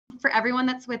for everyone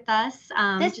that's with us.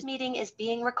 This meeting is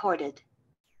being recorded.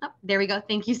 Oh, there we go.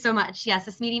 Thank you so much. Yes,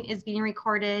 this meeting is being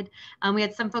recorded. We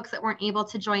had some folks that weren't able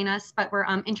to join us, but were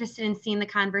interested in seeing the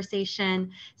conversation.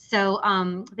 So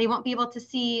they won't be able to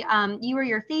see you or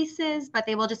your faces, but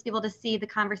they will just be able to see the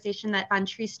conversation that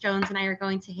Vontrice Jones and I are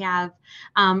going to have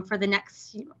for the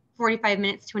next 45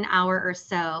 minutes to an hour or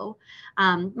so.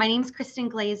 My name is Kristen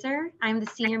Glazer. I'm the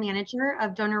Senior Manager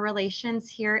of Donor Relations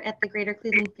here at the Greater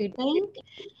Cleveland Food Bank.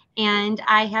 And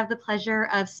I have the pleasure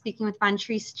of speaking with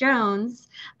Vontrice Jones,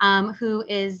 who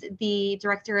is the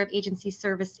Director of Agency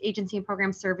and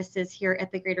Program Services here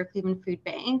at the Greater Cleveland Food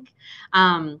Bank.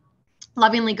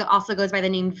 Lovingly also goes by the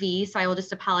name V, so I will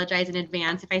just apologize in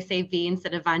advance if I say V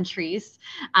instead of Vontrice,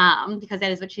 because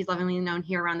that is what she's lovingly known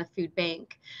here around the food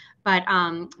bank. But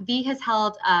V has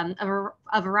held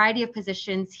a variety of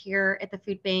positions here at the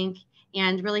food bank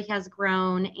and really has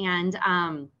grown,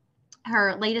 and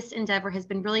her latest endeavor has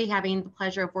been really having the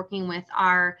pleasure of working with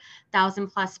our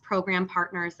 1,000+ program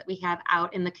partners that we have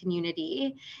out in the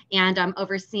community, and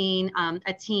overseeing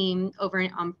a team over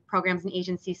in programs and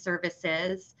agency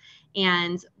services.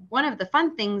 And one of the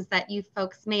fun things that you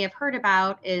folks may have heard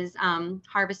about is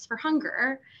Harvest for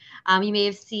Hunger. You may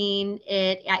have seen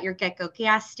it at your Get-Go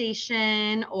gas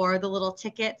station or the little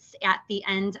tickets at the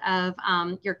end of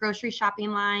your grocery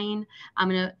shopping line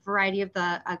in a variety of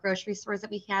the grocery stores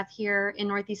that we have here in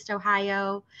Northeast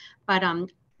Ohio. But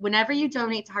whenever you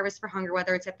donate to Harvest for Hunger,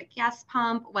 whether it's at the gas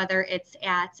pump, whether it's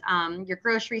at your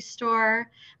grocery store,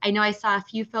 I know I saw a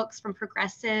few folks from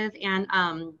Progressive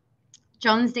and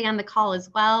Jones Day on the call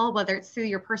as well, whether it's through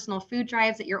your personal food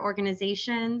drives at your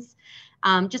organizations.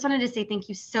 Just wanted to say thank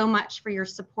you so much for your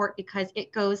support, because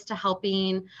it goes to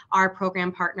helping our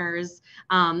program partners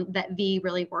that V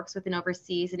really works with and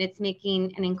oversees, and it's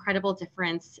making an incredible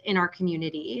difference in our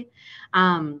community.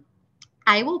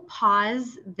 I will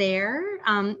pause there.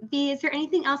 V, is there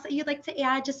anything else that you'd like to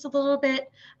add, just a little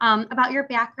bit about your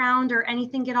background or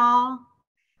anything at all?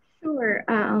 Sure.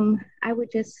 I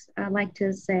would just like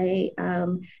to say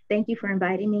thank you for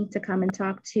inviting me to come and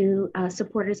talk to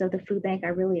supporters of the food bank. I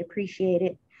really appreciate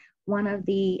it. One of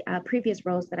the previous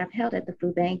roles that I've held at the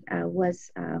food bank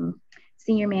was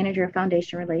Senior Manager of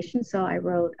Foundation Relations. So I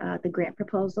wrote the grant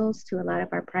proposals to a lot of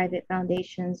our private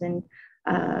foundations and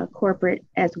corporate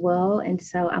as well. And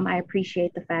so I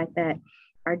appreciate the fact that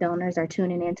our donors are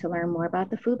tuning in to learn more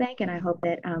about the food bank, and I hope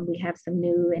that we have some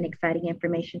new and exciting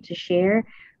information to share,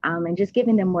 and just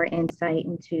giving them more insight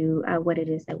into what it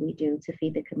is that we do to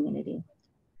feed the community.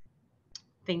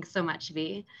 Thanks so much,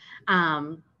 V.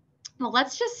 Well,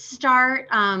 let's just start,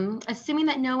 assuming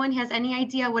that no one has any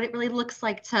idea what it really looks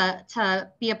like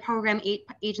to be a program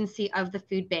agency of the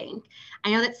food bank. I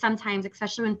know that sometimes,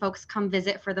 especially when folks come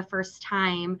visit for the first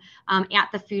time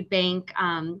at the food bank,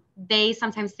 they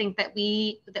sometimes think that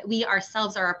we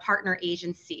ourselves are a partner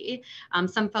agency.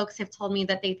 Some folks have told me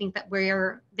that they think that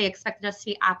they expected us to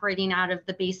be operating out of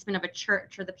the basement of a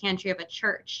church or the pantry of a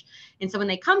church. And so when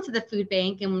they come to the food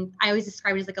bank, and I always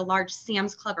describe it as like a large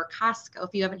Sam's Club or Costco, if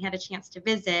you haven't had a chance to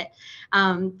visit,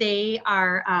 they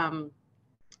are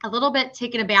a little bit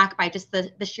taken aback by just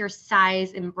the sheer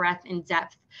size and breadth and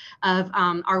depth of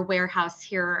our warehouse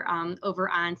here over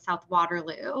on South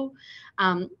Waterloo.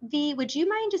 V, would you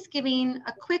mind just giving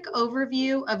a quick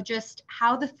overview of just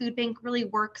how the food bank really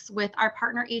works with our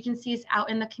partner agencies out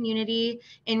in the community,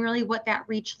 and really what that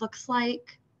reach looks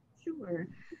like? Sure.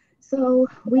 So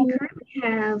we currently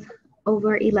have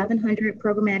over 1,100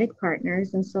 programmatic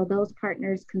partners, and so those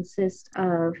partners consist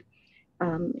of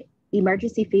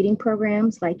emergency feeding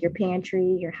programs like your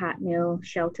pantry, your hot meal,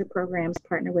 shelter programs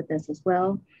partner with us as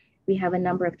well. We have a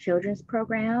number of children's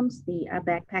programs, the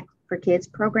Backpack for Kids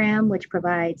program, which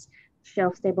provides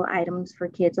shelf-stable items for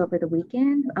kids over the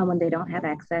weekend when they don't have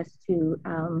access to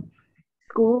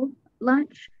school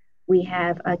lunch. We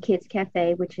have a Kids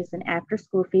Cafe, which is an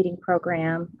after-school feeding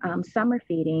program, summer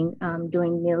feeding,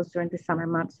 doing meals during the summer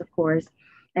months, of course,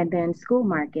 and then school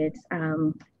markets,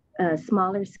 a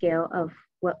smaller scale of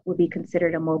what would be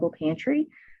considered a mobile pantry.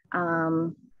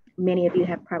 Many of you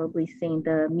have probably seen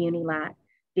the Muni Lot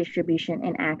distribution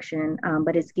in action,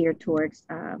 but it's geared towards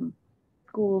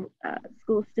school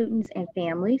students and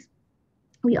families.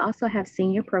 We also have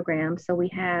senior programs. So we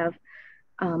have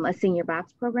a senior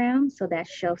box program. So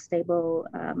that's shelf-stable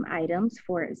items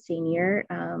for senior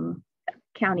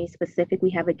county specific. We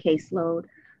have a caseload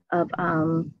of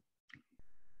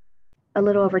a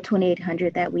little over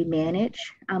 2,800 that we manage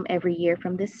every year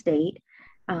from the state.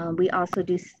 We also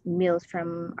do meals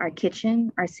from our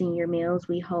kitchen, our senior meals.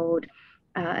 We hold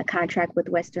a contract with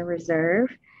Western Reserve,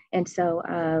 And so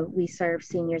we serve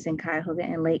seniors in Cuyahoga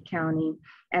and Lake County,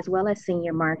 as well as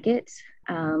senior markets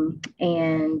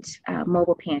and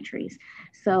mobile pantries.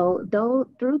 So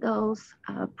through those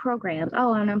programs,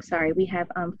 oh, and I'm sorry, we have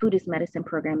food is medicine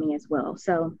programming as well.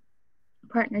 So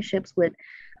partnerships with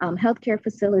healthcare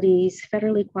facilities,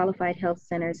 federally qualified health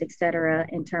centers, et cetera,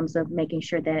 in terms of making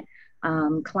sure that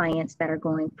clients that are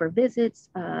going for visits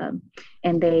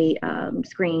and they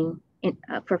screen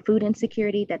for food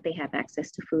insecurity, that they have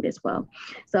access to food as well.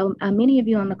 So many of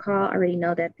you on the call already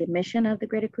know that the mission of the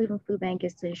Greater Cleveland Food Bank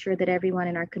is to ensure that everyone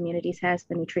in our communities has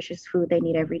the nutritious food they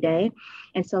need every day.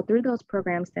 And so through those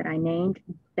programs that I named,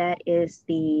 that is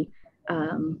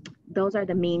those are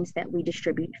the means that we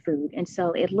distribute food. And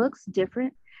so it looks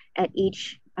different at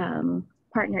each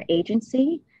partner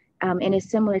agency. And it's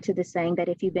similar to the saying that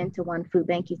if you've been to one food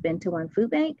bank, you've been to one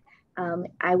food bank.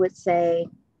 I would say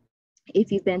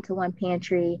if you've been to one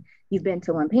pantry, you've been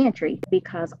to one pantry,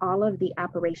 because all of the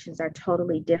operations are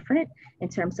totally different in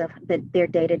terms of their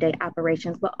day-to-day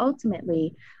operations. But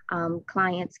ultimately,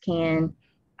 clients can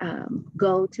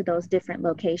go to those different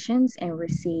locations and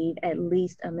receive at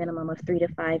least a minimum of 3 to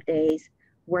 5 days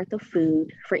worth of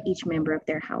food for each member of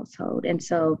their household. And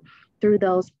so through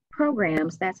those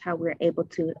programs, that's how we're able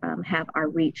to have our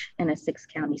reach in a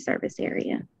 6-county service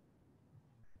area.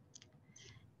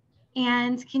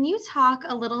 And can you talk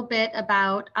a little bit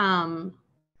about how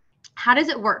does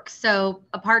it work? So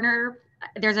a partner,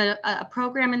 there's a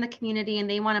program in the community and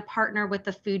they want to partner with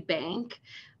the food bank.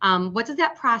 What does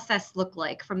that process look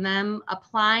like from them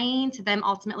applying to them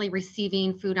ultimately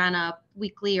receiving food on a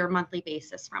weekly or monthly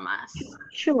basis from us?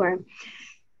 Sure.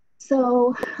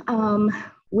 So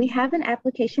we have an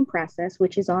application process,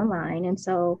 which is online. And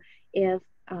so if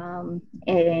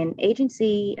an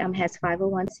agency has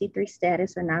 501c3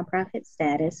 status or nonprofit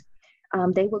status,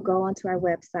 they will go onto our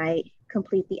website,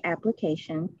 complete the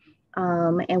application.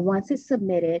 And once it's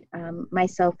submitted,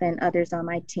 myself and others on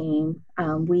my team,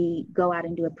 we go out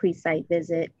and do a pre-site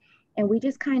visit. And we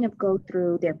just kind of go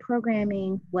through their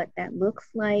programming, what that looks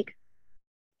like.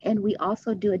 And we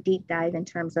also do a deep dive in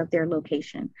terms of their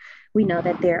location. We know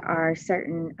that there are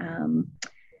certain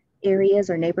areas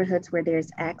or neighborhoods where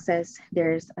there's a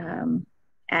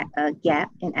gap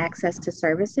in access to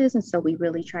services. And so we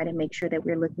really try to make sure that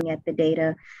we're looking at the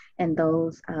data and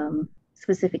those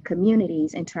specific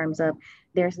communities in terms of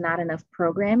there's not enough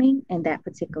programming in that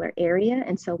particular area.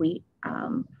 And so we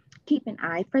keep an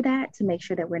eye for that to make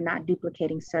sure that we're not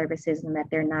duplicating services and that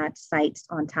they're not sites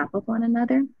on top of one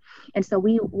another. And so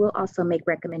we will also make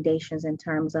recommendations in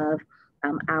terms of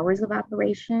hours of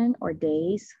operation or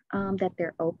days that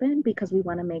they're open, because we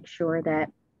want to make sure that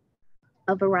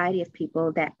a variety of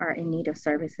people that are in need of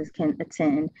services can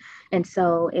attend. And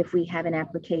so if we have an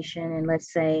application and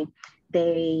let's say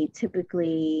they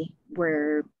typically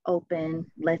were open,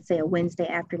 let's say a Wednesday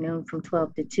afternoon from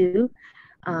 12 to 2,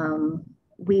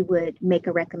 we would make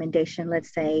a recommendation,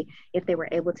 let's say if they were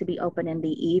able to be open in the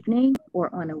evening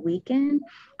or on a weekend,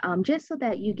 just so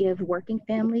that you give working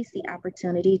families the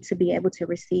opportunity to be able to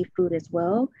receive food as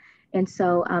well. And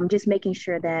so just making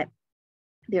sure that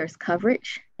there's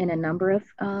coverage in a number of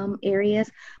areas.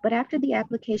 But after the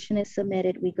application is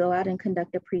submitted, we go out and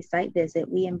conduct a pre-site visit.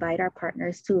 We invite our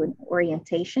partners to an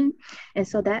orientation. And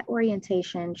so that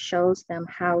orientation shows them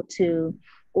how to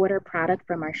order product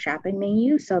from our shopping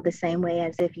menu. So the same way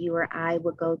as if you or I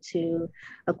would go to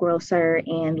a grocer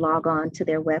and log on to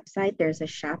their website, there's a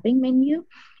shopping menu.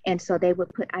 And so they would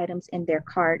put items in their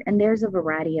cart. And there's a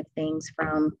variety of things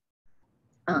from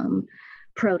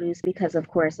produce, because of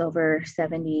course over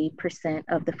 70%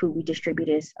 of the food we distribute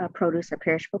is produce or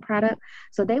perishable product.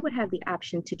 So they would have the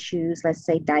option to choose, let's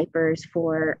say, diapers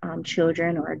for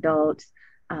children or adults,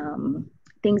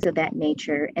 things of that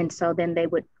nature. And so then they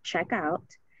would check out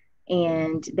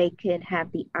and they could have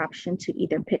the option to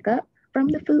either pick up from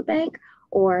the food bank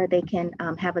or they can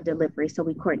have a delivery. So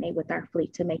we coordinate with our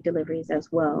fleet to make deliveries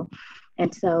as well.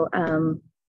 And so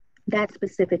that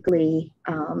specifically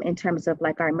in terms of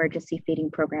like our emergency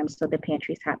feeding programs, so the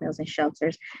pantries, hot meals, and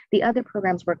shelters. The other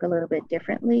programs work a little bit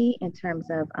differently in terms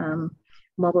of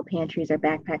mobile pantries or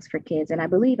backpacks for kids. And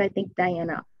I think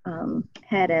Diana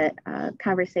had a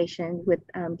conversation with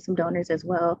some donors as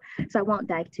well. So I won't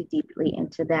dive too deeply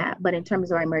into that. But in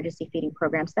terms of our emergency feeding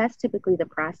programs, that's typically the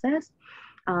process.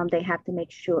 They have to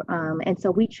make sure, and so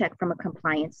we check from a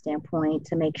compliance standpoint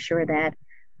to make sure that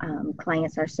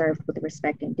clients are served with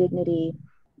respect and dignity,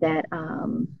 that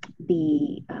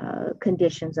the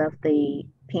conditions of the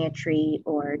pantry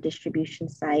or distribution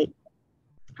site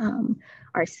um,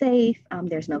 are safe,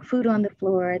 there's no food on the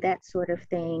floor, that sort of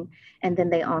thing. And then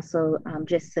they also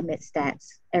just submit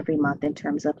stats every month in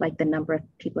terms of like the number of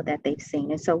people that they've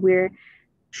seen. And so we're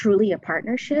truly a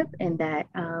partnership in that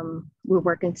we're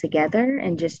working together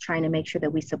and just trying to make sure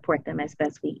that we support them as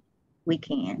best we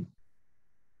can.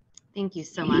 Thank you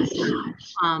so much.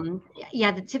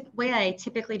 Yeah, the way I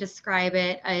typically describe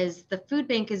it is the food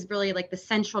bank is really like the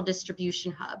central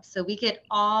distribution hub. So we get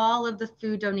all of the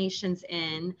food donations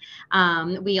in.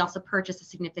 We also purchase a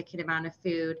significant amount of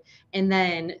food. And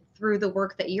then through the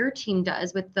work that your team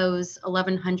does with those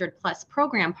 1,100 plus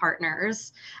program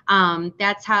partners,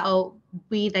 that's how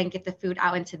we then get the food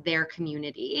out into their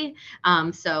community.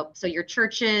 So your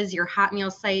churches, your hot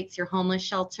meal sites, your homeless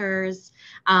shelters,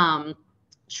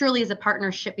 truly is a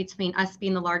partnership between us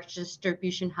being the large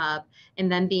distribution hub and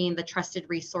them being the trusted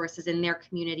resources in their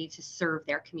community to serve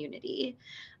their community.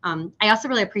 I also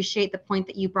really appreciate the point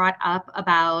that you brought up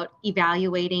about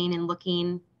evaluating and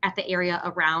looking at the area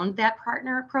around that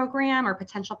partner program or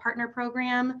potential partner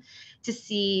program to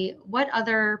see what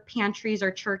other pantries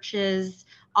or churches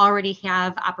already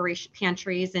have operation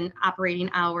pantries and operating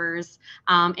hours,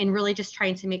 and really just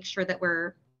trying to make sure that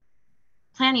we're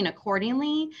planning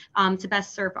accordingly to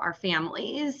best serve our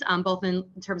families, both in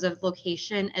terms of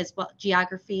location as well,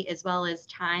 geography, as well as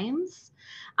times.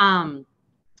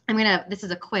 This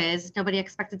is a quiz. Nobody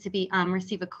expected to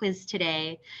receive a quiz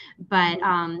today, but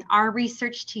our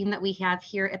research team that we have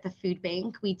here at the food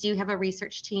bank, we do have a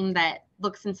research team that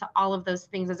looks into all of those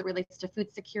things as it relates to food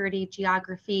security,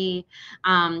 geography,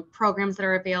 programs that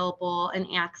are available and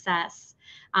access.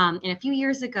 And a few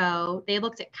years ago, they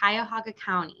looked at Cuyahoga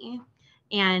County.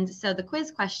 And so the quiz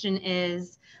question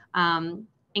is,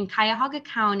 in Cuyahoga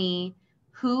County,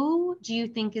 who do you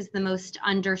think is the most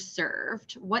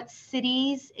underserved? What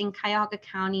cities in Cuyahoga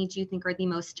County do you think are the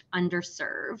most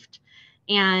underserved?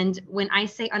 And when I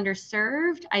say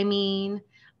underserved, I mean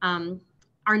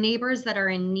our neighbors that are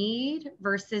in need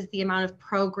versus the amount of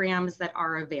programs that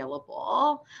are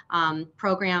available.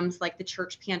 Programs like the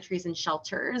church pantries and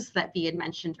shelters that Bea had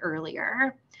mentioned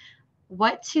earlier.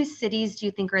 What two cities do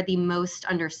you think are the most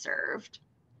underserved?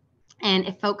 And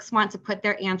if folks want to put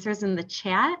their answers in the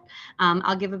chat,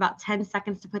 I'll give about 10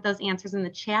 seconds to put those answers in the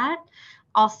chat.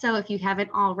 Also, if you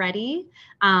haven't already,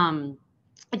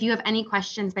 if you have any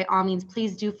questions, by all means,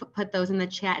 please do put those in the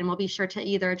chat and we'll be sure to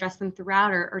either address them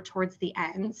throughout or towards the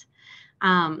end.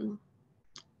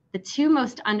 The two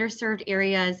most underserved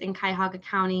areas in Cuyahoga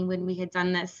County when we had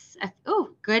done this.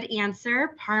 Oh, good answer.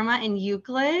 Parma and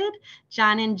Euclid.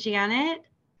 John and Janet,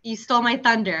 you stole my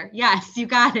thunder. Yes, you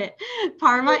got it.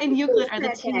 Parma and Euclid are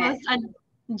the two most.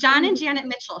 John and Janet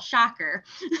Mitchell, shocker.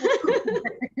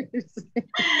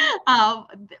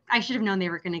 I should have known they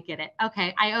were going to get it.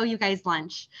 Okay, I owe you guys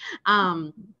lunch.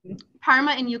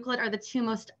 Parma and Euclid are the two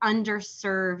most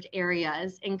underserved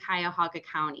areas in Cuyahoga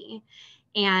County.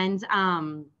 And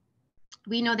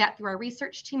we know that through our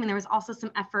research team, and there was also some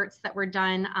efforts that were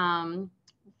done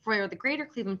for the Greater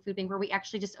Cleveland Food Bank, where we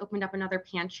actually just opened up another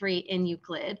pantry in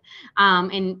Euclid.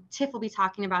 And Tiff will be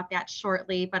talking about that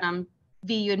shortly, but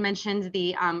V, you had mentioned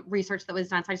the research that was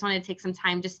done, so I just wanted to take some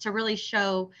time just to really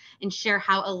show and share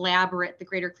how elaborate the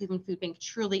Greater Cleveland Food Bank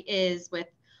truly is with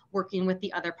working with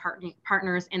the other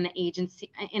partners in the agency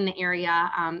in the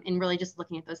area, and really just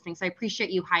looking at those things. So I appreciate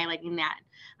you highlighting that,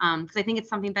 because I think it's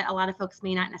something that a lot of folks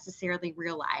may not necessarily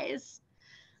realize.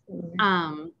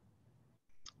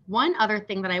 One other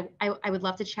thing that I would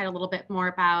love to chat a little bit more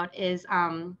about is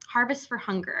Harvest for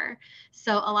Hunger.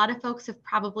 So a lot of folks have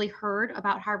probably heard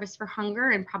about Harvest for Hunger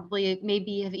and probably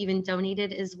maybe have even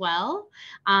donated as well.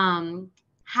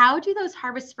 How do those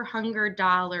Harvest for Hunger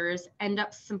dollars end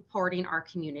up supporting our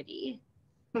community?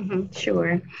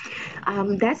 Sure.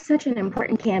 That's such an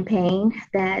important campaign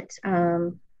that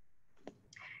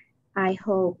I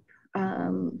hope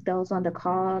those on the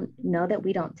call know that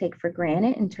we don't take for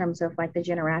granted in terms of like the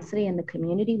generosity in the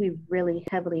community. We really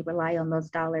heavily rely on those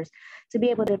dollars to be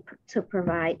able to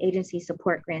provide agency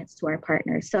support grants to our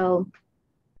partners. So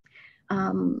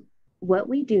what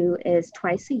we do is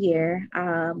twice a year,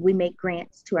 we make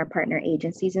grants to our partner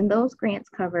agencies, and those grants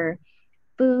cover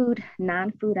food,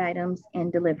 non-food items,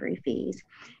 and delivery fees.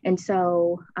 And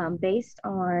so based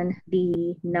on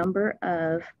the number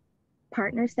of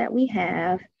partners that we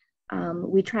have,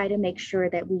 we try to make sure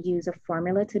that we use a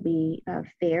formula to be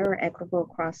fair or equitable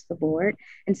across the board.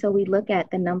 And so we look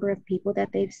at the number of people that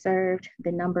they've served,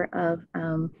 the number of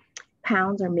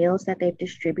pounds or meals that they've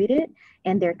distributed,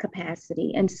 and their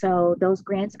capacity. And so those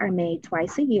grants are made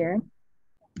twice a year.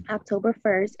 October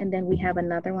 1st, and then we have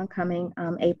another one coming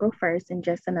April 1st in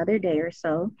just another day or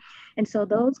so. And so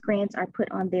those grants are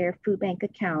put on their food bank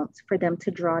accounts for them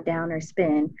to draw down or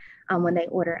spend when they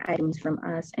order items from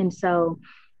us. And so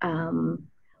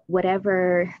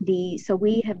so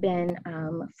we have been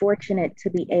fortunate to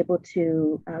be able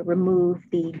to remove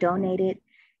the donated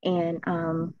and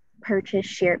purchase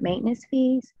shared maintenance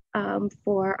fees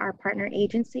for our partner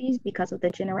agencies because of the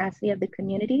generosity of the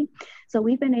community. So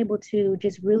we've been able to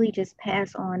just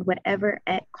pass on whatever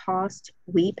at cost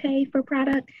we pay for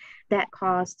product, that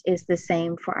cost is the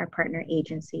same for our partner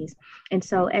agencies. And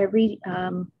so every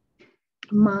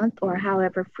month or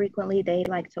however frequently they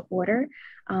like to order,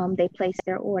 they place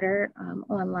their order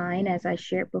online as I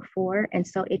shared before. And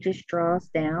so it just draws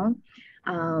down.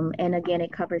 And again,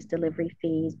 it covers delivery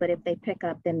fees, but if they pick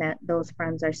up, then those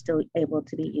funds are still able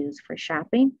to be used for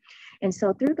shopping. And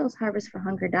so through those Harvest for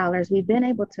Hunger dollars, we've been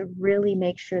able to really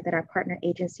make sure that our partner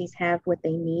agencies have what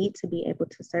they need to be able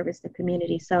to service the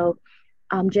community. So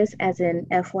just as an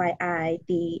FYI,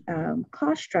 the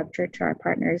cost structure to our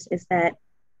partners is that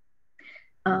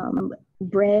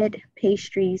bread,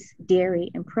 pastries, dairy,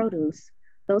 and produce,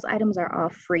 those items are all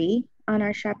free on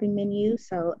our shopping menu.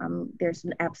 So there's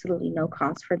absolutely no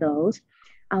cost for those.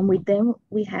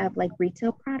 We have like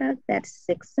retail product that's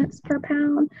 6 cents per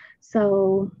pound.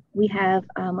 So we have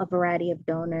a variety of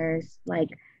donors like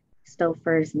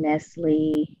Stouffer's,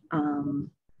 Nestle,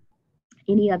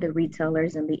 any other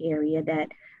retailers in the area that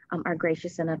are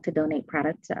gracious enough to donate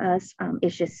product to us.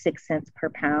 It's just 6 cents per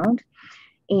pound.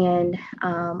 And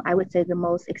I would say the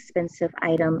most expensive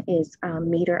item is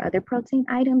meat or other protein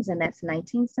items, and that's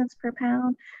 19 cents per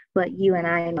pound. But you and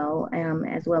I know,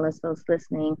 as well as those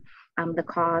listening, the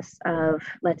cost of,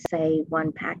 let's say,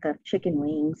 one pack of chicken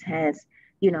wings has,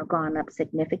 gone up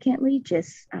significantly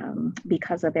just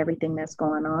because of everything that's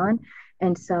going on.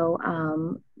 And so,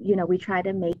 we try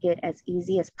to make it as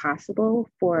easy as possible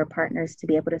for partners to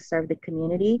be able to serve the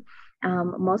community.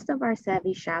 Most of our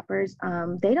savvy shoppers,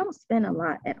 they don't spend a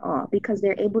lot at all because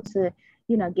they're able to,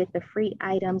 get the free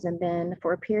items. And then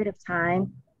for a period of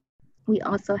time, we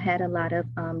also had a lot of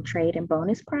trade and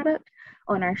bonus product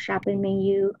on our shopping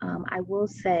menu. I will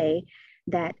say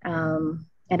that,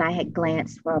 and I had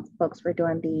glanced while folks were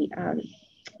doing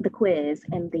the quiz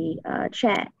and the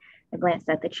chat. I glanced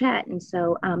at the chat. And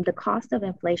so the cost of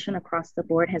inflation across the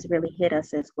board has really hit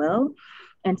us as well.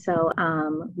 And so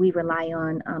we rely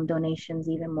on donations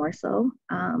even more so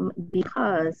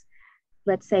because,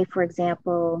 let's say, for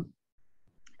example,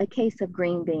 a case of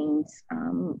green beans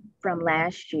from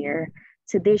last year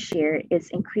to this year is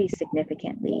increased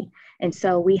significantly. And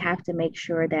so we have to make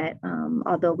sure that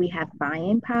although we have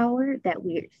buying power, that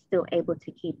we're still able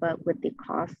to keep up with the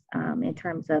cost in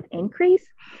terms of increase.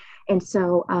 And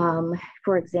so,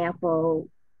 for example,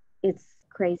 it's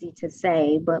crazy to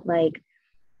say, but like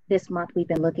this month, we've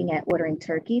been looking at ordering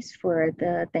turkeys for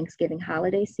the Thanksgiving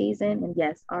holiday season. And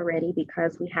yes, already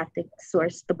because we have to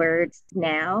source the birds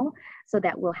now so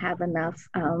that we'll have enough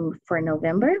for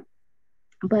November.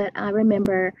 But I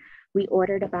remember we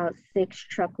ordered about 6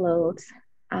 truckloads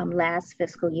last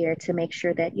fiscal year to make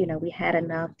sure that, we had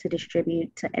enough to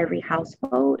distribute to every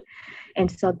household.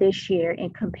 And so this year, in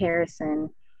comparison,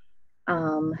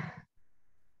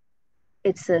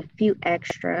 it's a few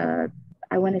extra,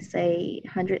 I want to say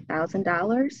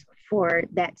 $100,000 for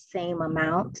that same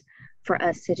amount for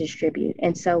us to distribute.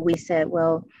 And so we said,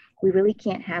 well, we really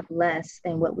can't have less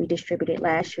than what we distributed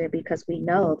last year because we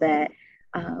know that,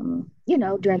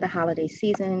 during the holiday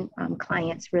season,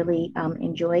 clients really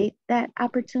enjoy that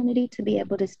opportunity to be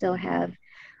able to still have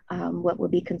what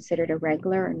would be considered a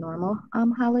regular or normal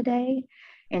holiday.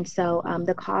 And so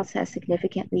the cost has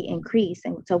significantly increased.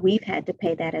 And so we've had to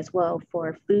pay that as well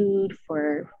for food,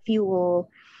 for fuel,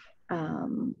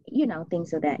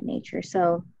 things of that nature.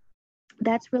 So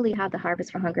that's really how the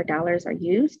Harvest for Hunger dollars are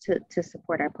used to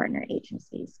support our partner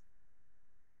agencies.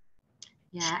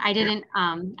 Yeah, I didn't,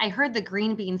 I heard the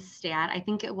green beans stat. I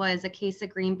think it was a case of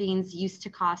green beans used to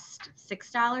cost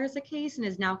 $6 a case and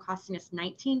is now costing us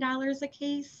 $19 a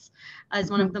case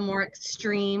as one of the more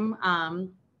extreme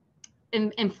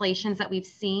inflations that we've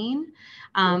seen.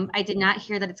 I did not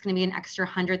hear that it's going to be an extra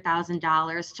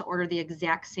 $100,000 to order the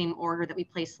exact same order that we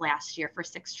placed last year for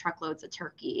 6 truckloads of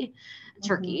turkeys.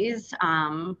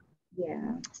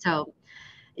 Yeah. So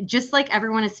just like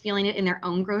everyone is feeling it in their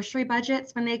own grocery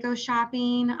budgets when they go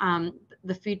shopping,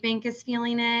 the food bank is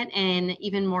feeling it, and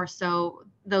even more so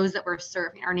those that we're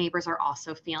serving, our neighbors, are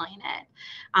also feeling it.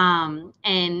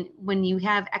 And when you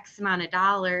have X amount of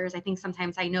dollars, I think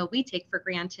sometimes, I know we take for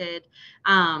granted,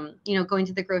 going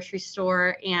to the grocery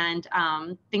store and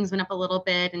things went up a little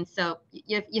bit. And so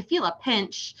you feel a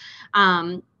pinch.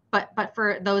 But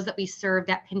for those that we serve,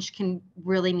 that pinch can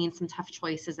really mean some tough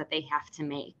choices that they have to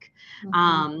make,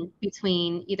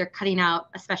 between either cutting out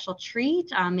a special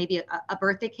treat, maybe a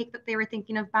birthday cake that they were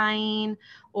thinking of buying,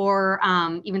 or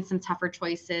even some tougher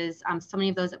choices. So many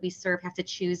of those that we serve have to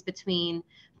choose between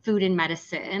food and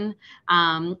medicine,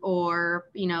 or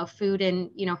food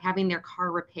and having their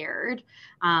car repaired.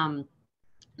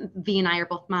 V and I are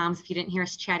both moms, if you didn't hear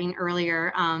us chatting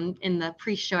earlier, in the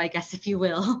pre-show, I guess, if you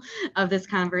will, of this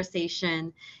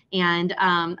conversation. And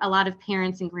a lot of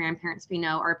parents and grandparents we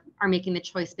know are making the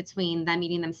choice between them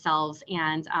eating themselves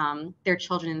and their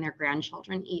children and their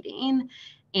grandchildren eating.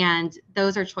 And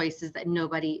those are choices that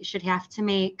nobody should have to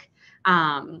make.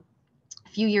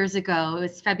 A few years ago, it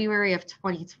was February of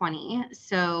 2020.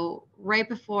 So right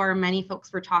before many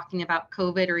folks were talking about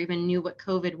COVID or even knew what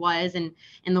COVID was, and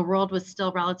the world was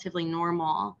still relatively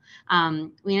normal,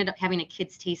 we ended up having a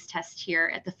kids taste test here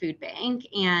at the food bank.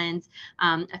 And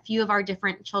a few of our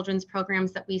different children's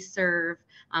programs that we serve,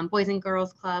 Boys and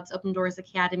Girls Clubs, Open Doors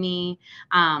Academy,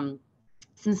 some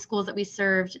schools that we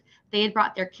served, they had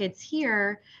brought their kids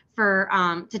here for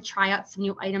to try out some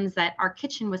new items that our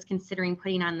kitchen was considering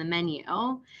putting on the menu.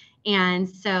 And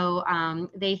so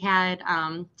they had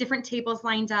different tables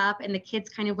lined up, and the kids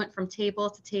kind of went from table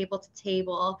to table to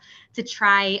table to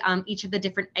try each of the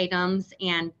different items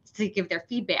and to give their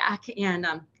feedback. And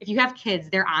if you have kids,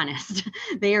 they're honest.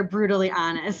 They are brutally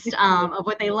honest of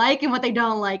what they like and what they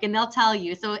don't like, and they'll tell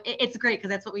you. So it's great, because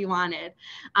that's what we wanted.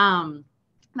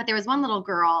 But there was one little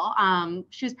girl,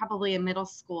 she was probably in middle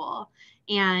school,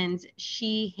 and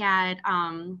she had,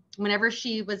 whenever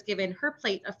she was given her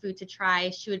plate of food to try,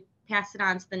 she would pass it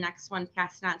on to the next one,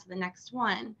 pass it on to the next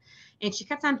one. And she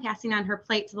kept on passing on her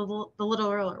plate to the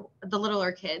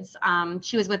littler kids.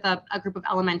 She was with a group of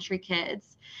elementary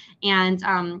kids. And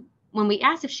when we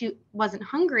asked if she wasn't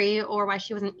hungry or why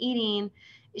she wasn't eating,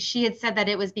 she had said that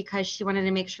it was because she wanted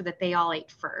to make sure that they all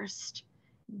ate first.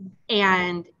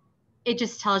 And it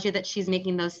just tells you that she's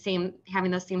having those same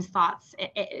thoughts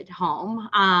at home.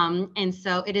 And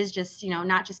so it is just,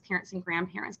 not just parents and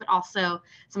grandparents, but also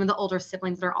some of the older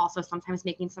siblings that are also sometimes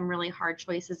making some really hard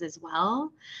choices as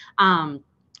well.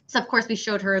 So of course we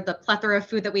showed her the plethora of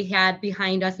food that we had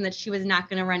behind us and that she was not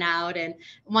going to run out. And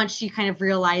once she kind of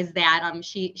realized that,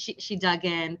 she dug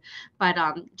in. But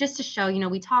just to show,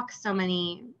 we talk so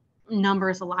many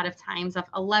numbers a lot of times of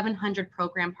 1,100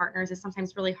 program partners is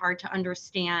sometimes really hard to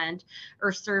understand,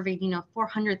 or serving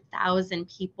 400,000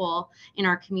 people in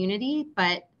our community,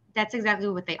 but that's exactly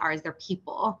what they are, is they're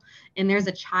people. And there's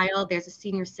a child, there's a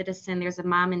senior citizen, there's a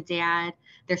mom and dad,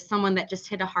 there's someone that just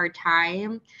hit a hard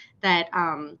time, that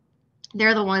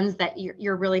they're the ones that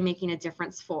you're really making a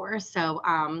difference for. So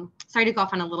sorry to go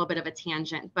off on a little bit of a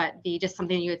tangent, but just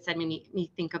something you had said made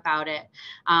me think about it.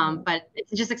 But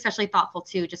it's just especially thoughtful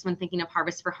too, just when thinking of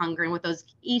Harvest for Hunger and what those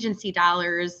agency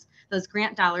dollars, those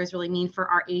grant dollars really mean for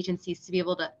our agencies to be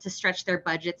able to stretch their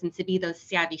budgets and to be those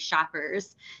savvy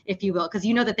shoppers, if you will, because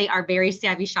that they are very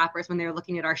savvy shoppers when they're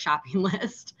looking at our shopping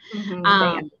list.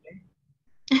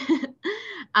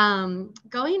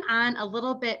 Going on a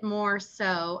little bit more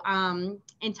so,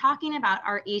 in talking about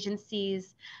our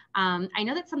agencies, I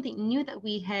know that's something new that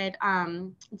we had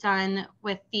done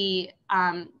with the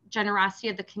generosity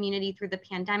of the community through the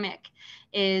pandemic,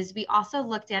 is we also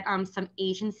looked at some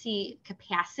agency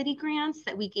capacity grants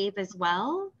that we gave as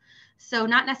well. So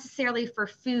not necessarily for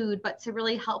food, but to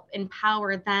really help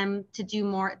empower them to do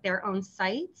more at their own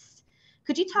sites.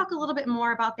 Could you talk a little bit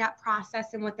more about that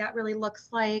process and what that really looks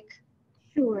like?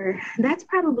 Sure. That's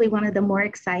probably one of the more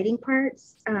exciting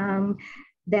parts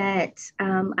that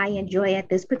I enjoy at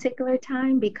this particular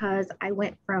time, because I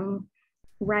went from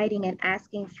writing and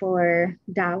asking for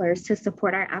dollars to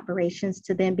support our operations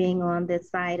to then being on this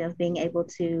side of being able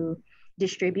to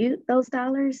distribute those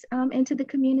dollars into the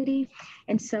community.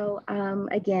 And so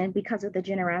again, because of the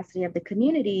generosity of the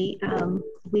community,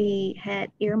 we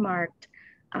had earmarked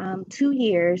 2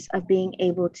 years of being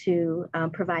able to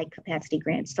provide capacity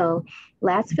grants. So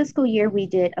last fiscal year, we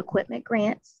did equipment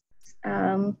grants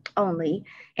only.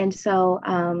 And so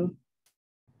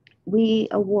we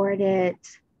awarded,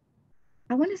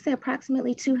 I want to say,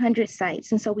 approximately 200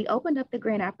 sites. And so we opened up the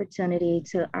grant opportunity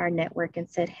to our network and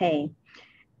said, hey,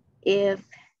 if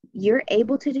you're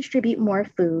able to distribute more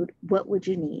food, what would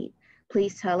you need?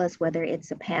 Please tell us whether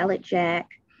it's a pallet jack,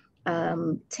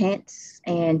 tents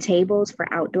and tables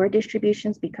for outdoor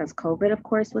distributions because COVID, of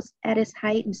course, was at its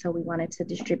height. And so we wanted to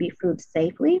distribute food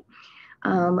safely.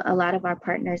 A lot of our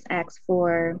partners asked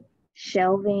for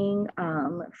shelving,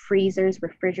 freezers,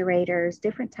 refrigerators,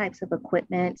 different types of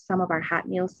equipment. Some of our hot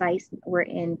meal sites were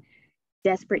in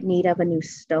desperate need of a new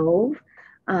stove.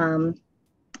 Um,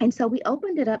 and so we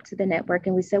opened it up to the network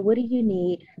and we said, what do you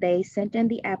need? They sent in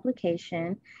the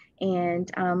application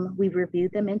and we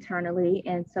reviewed them internally.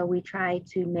 And so we tried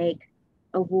to make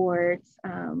awards,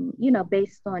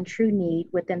 based on true need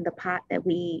within the pot that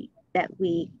we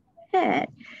had.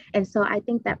 And so I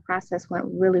think that process went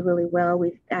really, really well.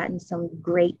 We've gotten some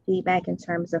great feedback in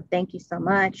terms of thank you so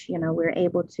much. We're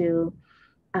able to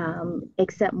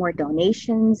accept more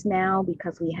donations now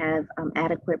because we have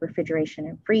adequate refrigeration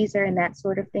and freezer and that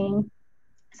sort of thing.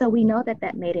 So we know that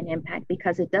that made an impact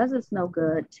because it does us no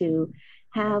good to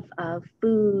have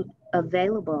food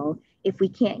available if we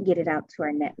can't get it out to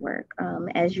our network.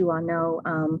 As you all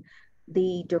know,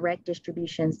 the direct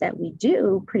distributions that we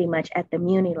do pretty much at the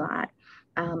Muni lot.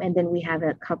 And then we have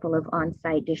a couple of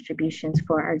on-site distributions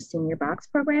for our senior box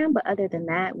program. But other than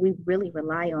that, we really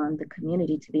rely on the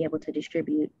community to be able to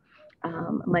distribute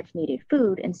much needed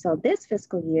food. And so this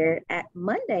fiscal year at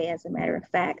Monday, as a matter of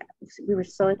fact, we were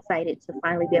so excited to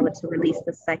finally be able to release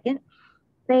the second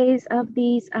phase of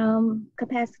these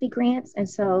capacity grants. And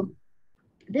so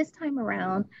this time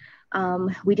around,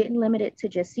 we didn't limit it to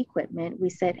just equipment. We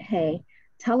said, hey,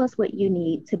 tell us what you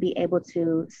need to be able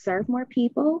to serve more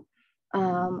people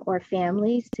or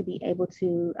families, to be able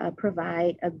to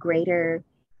provide a greater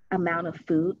amount of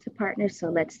food to partners. So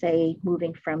let's say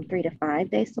moving from 3 to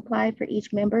 5 days supply for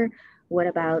each member. What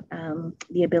about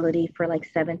the ability for like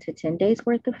 7 to 10 days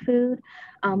worth of food?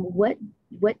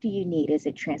 What do you need? Is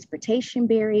it transportation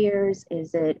barriers?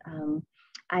 Is it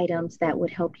items that would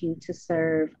help you to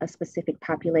serve a specific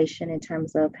population in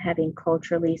terms of having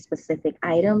culturally specific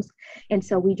items? And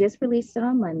so we just released it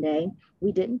on Monday.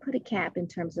 We didn't put a cap in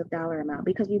terms of dollar amount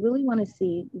because we really want to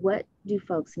see what do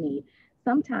folks need.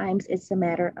 Sometimes it's a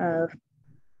matter of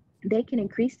they can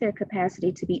increase their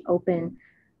capacity to be open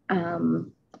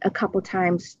a couple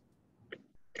times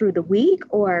through the week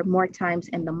or more times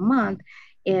in the month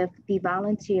if the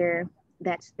volunteer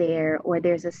that's there or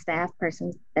there's a staff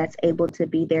person that's able to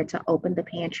be there to open the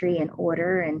pantry and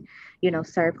order and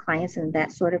serve clients and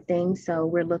that sort of thing. So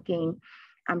we're looking,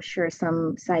 I'm sure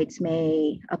some sites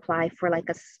may apply for like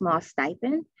a small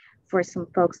stipend for some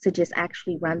folks to just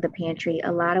actually run the pantry.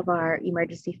 A lot of our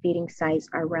emergency feeding sites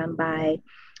are run by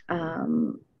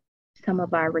some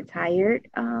of our retired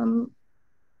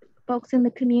folks in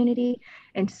the community.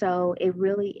 And so it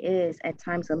really is at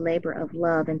times a labor of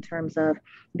love in terms of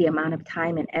the amount of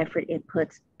time and effort it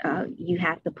puts, you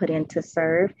have to put in to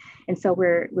serve. And so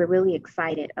we're really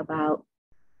excited about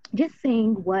just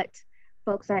seeing what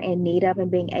folks are in need of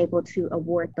and being able to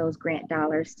award those grant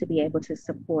dollars to be able to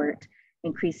support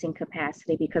increasing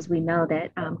capacity, because we know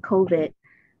that COVID,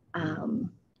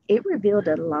 it revealed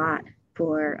a lot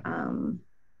for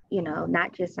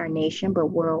not just our nation, but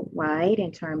worldwide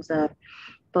in terms of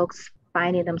folks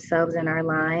finding themselves in our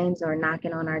lines or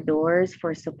knocking on our doors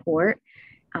for support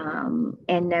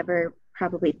and never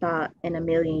probably thought in a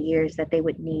million years that they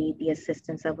would need the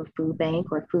assistance of a food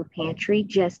bank or food pantry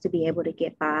just to be able to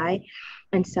get by.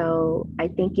 And so I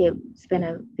think it's been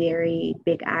a very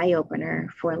big eye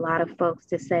opener for a lot of folks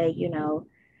to say,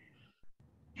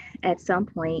 at some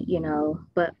point,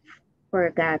 but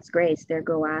for God's grace, there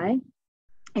go I.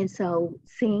 And so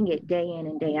seeing it day in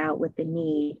and day out with the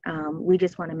need, we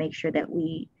just want to make sure that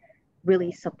we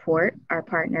really support our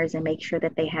partners and make sure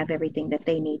that they have everything that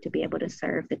they need to be able to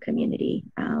serve the community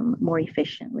more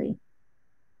efficiently.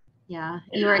 Yeah,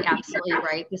 you are absolutely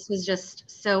right. This was just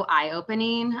so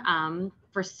eye-opening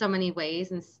for so many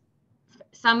ways, and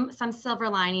some silver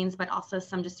linings, but also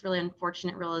some just really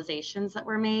unfortunate realizations that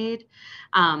were made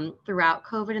throughout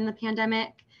COVID and the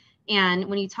pandemic. And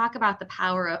when you talk about the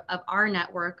power of our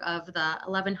network of the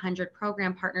 1,100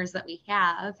 program partners that we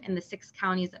have in the 6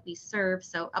 counties that we serve,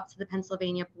 so up to the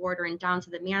Pennsylvania border and down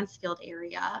to the Mansfield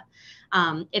area,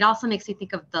 it also makes me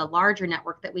think of the larger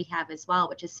network that we have as well,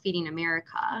 which is Feeding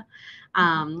America.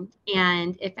 And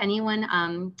if anyone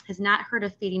has not heard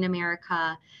of Feeding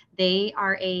America, they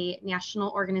are a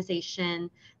national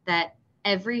organization that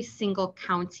every county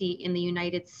county in the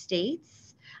United States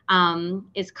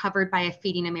is covered by a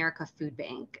Feeding America food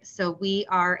bank. So we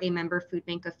are a member food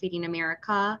bank of Feeding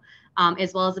America,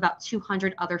 as well as about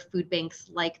 200 other food banks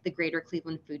like the Greater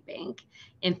Cleveland Food Bank.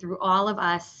 And through all of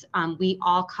us, we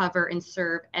all cover and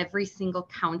serve every single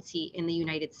county in the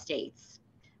United States.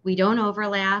 We don't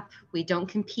overlap. We don't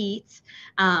compete.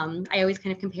 I always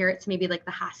kind of compare it to maybe like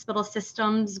the hospital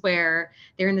systems where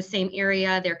they're in the same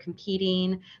area, they're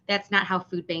competing. That's not how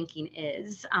food banking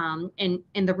is. And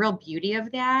the real beauty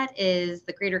of that is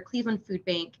the Greater Cleveland Food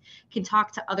Bank can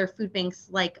talk to other food banks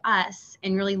like us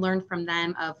and really learn from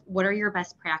them of what are your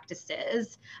best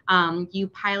practices. You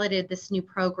piloted this new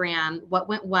program. What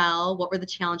went well? What were the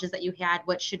challenges that you had?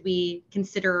 What should we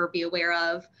consider or be aware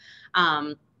of?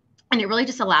 And it really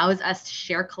just allows us to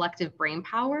share collective brain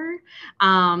power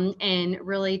and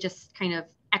really just kind of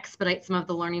expedite some of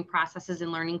the learning processes and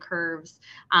learning curves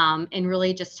and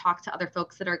really just talk to other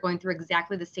folks that are going through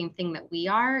exactly the same thing that we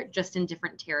are, just in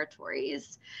different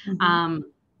territories.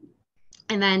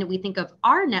 And then we think of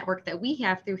our network that we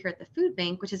have through here at the food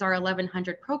bank, which is our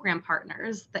 1,100 program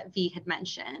partners that V had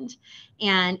mentioned.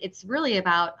 And it's really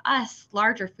about us,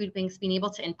 larger food banks, being able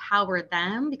to empower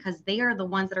them because they are the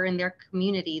ones that are in their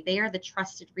community. They are the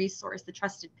trusted resource, the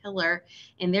trusted pillar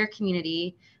in their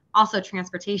community. Also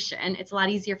transportation. It's a lot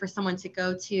easier for someone to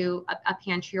go to a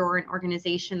pantry or an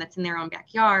organization that's in their own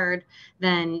backyard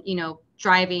than,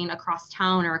 driving across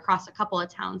town or across a couple of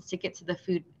towns to get to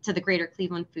the Greater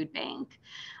Cleveland Food Bank.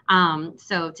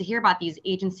 So to hear about these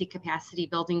agency capacity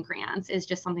building grants is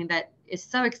just something that is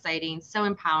so exciting, so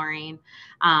empowering.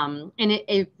 And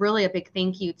it really a big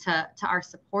thank you to our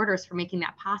supporters for making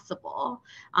that possible.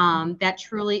 That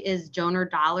truly is donor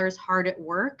dollars hard at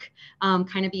work,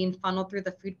 kind of being funneled through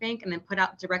the food bank and then put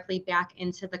out directly back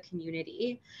into the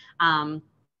community.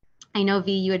 I know,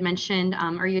 V, you had mentioned,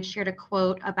 or you had shared a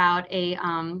quote about a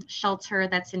shelter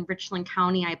that's in Richland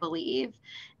County, I believe,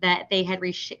 that they had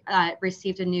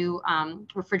received a new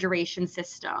refrigeration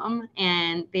system,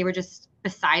 and they were just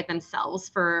beside themselves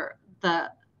for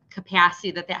the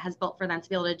capacity that has built for them to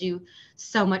be able to do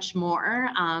so much more.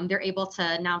 They're able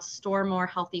to now store more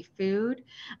healthy food.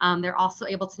 They're also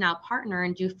able to now partner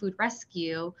and do food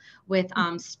rescue with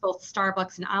both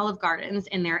Starbucks and Olive Gardens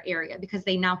in their area because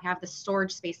they now have the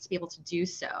storage space to be able to do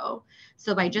so.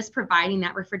 So by just providing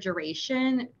that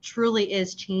refrigeration truly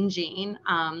is changing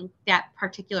that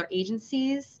particular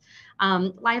agency's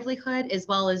livelihood, as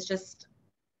well as just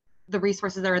the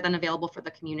resources that are then available for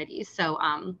the community. So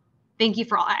thank you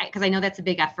for all, because I know that's a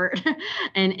big effort.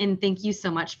 and thank you so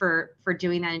much for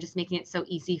doing that and just making it so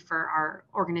easy for our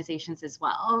organizations as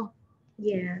well.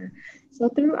 Yeah, so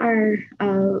through our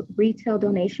retail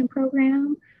donation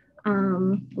program,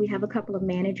 we have a couple of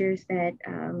managers that,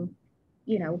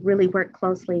 really work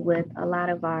closely with a lot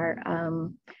of our,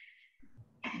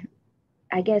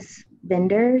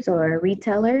 vendors or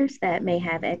retailers that may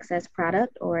have excess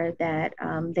product or that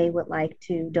they would like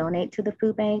to donate to the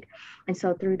food bank. And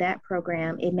so through that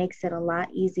program, it makes it a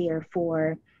lot easier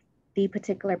for the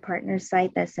particular partner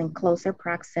site that's in closer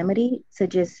proximity to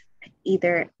just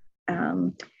either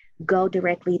go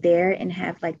directly there and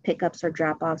have like pickups or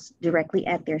drop-offs directly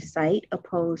at their site,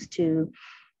 opposed to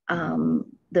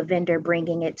the vendor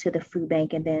bringing it to the food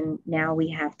bank and then now we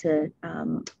have to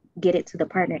get it to the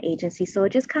partner agency. So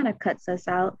it just kind of cuts us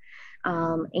out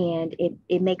and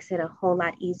it makes it a whole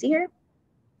lot easier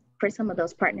for some of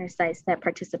those partner sites that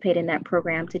participate in that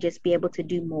program to just be able to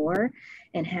do more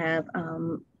and have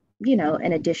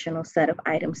an additional set of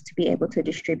items to be able to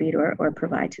distribute or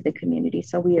provide to the community.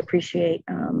 So we appreciate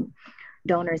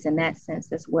donors in that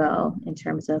sense as well, in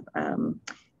terms of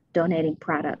donating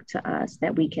product to us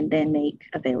that we can then make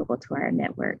available to our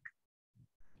network.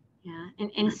 Yeah,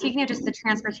 and speaking of just the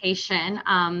transportation,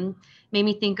 made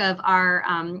me think of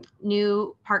our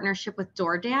new partnership with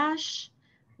DoorDash.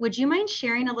 Would you mind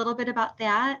sharing a little bit about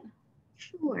that?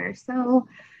 Sure. So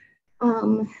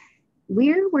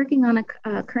we're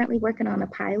currently working on a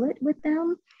pilot with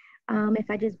them.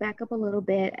 If I just back up a little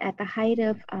bit, at the height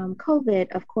of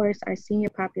COVID, of course, our senior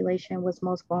population was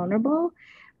most vulnerable.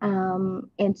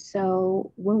 And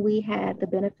so when we had the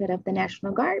benefit of the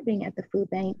National Guard being at the food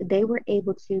bank, they were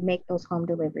able to make those home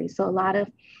deliveries. So a lot of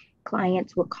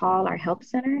clients would call our help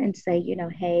center and say,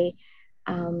 hey,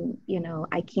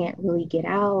 I can't really get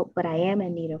out, but I am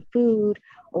in need of food,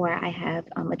 or I have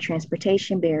a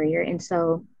transportation barrier. And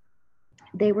so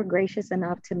they were gracious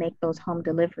enough to make those home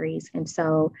deliveries. And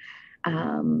so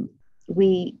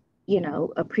we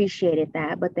appreciated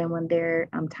that. But then when their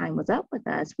time was up with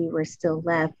us, we were still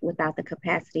left without the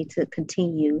capacity to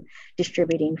continue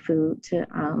distributing food to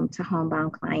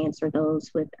homebound clients or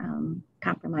those with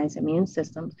compromised immune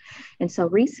systems. And so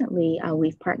recently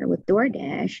we've partnered with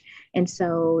DoorDash. And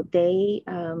so they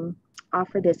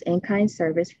offer this in-kind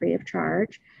service free of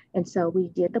charge. And so we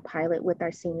did the pilot with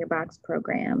our senior box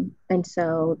program. And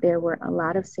so there were a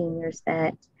lot of seniors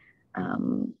that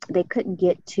they couldn't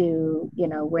get to,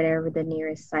 whatever the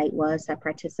nearest site was that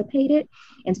participated.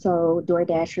 And so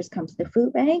DoorDashers come to the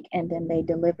food bank and then they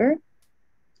deliver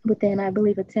within, I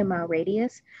believe, a 10-mile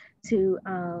radius to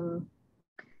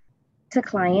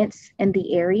clients in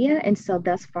the area. And so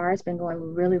thus far it's been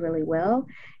going really, really well.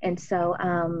 And so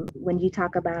when you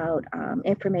talk about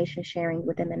information sharing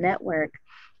within the network,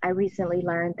 I recently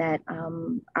learned that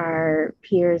our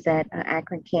peers at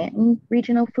Akron Canton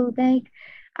Regional Food Bank,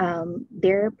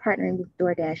 they're partnering with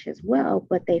DoorDash as well,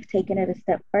 but they've taken it a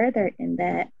step further in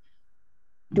that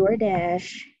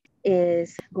DoorDash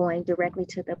is going directly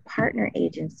to the partner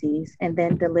agencies and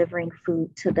then delivering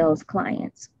food to those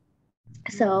clients.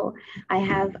 So I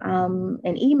have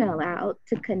an email out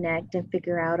to connect and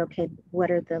figure out, okay,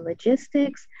 what are the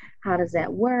logistics? How does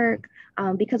that work?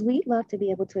 Because we'd love to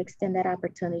be able to extend that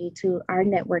opportunity to our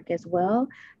network as well.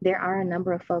 There are a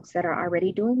number of folks that are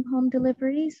already doing home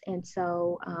deliveries. And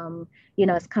so,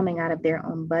 it's coming out of their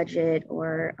own budget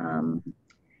or,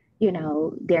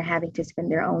 they're having to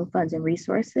spend their own funds and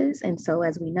resources. And so,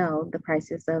 as we know, the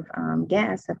prices of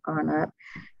gas have gone up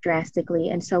drastically.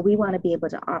 And so we want to be able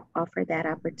to offer that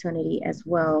opportunity as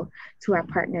well to our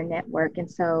partner network. And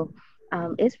so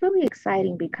it's really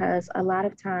exciting because a lot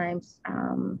of times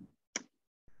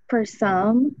for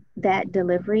some, that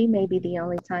delivery may be the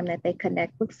only time that they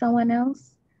connect with someone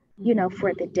else,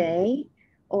 for the day,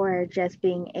 or just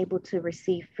being able to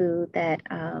receive food that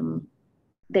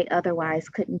they otherwise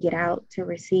couldn't get out to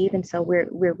receive. And so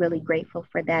we're really grateful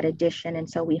for that addition. And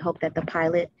so we hope that the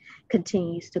pilot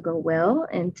continues to go well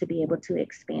and to be able to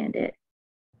expand it.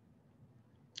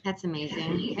 That's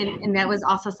amazing. And that was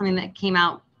also something that came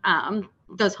out.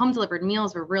 Those home delivered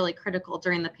meals were really critical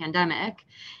during the pandemic.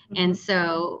 Mm-hmm. And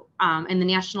so, and the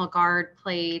National Guard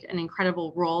played an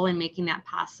incredible role in making that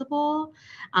possible.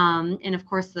 And of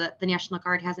course, the National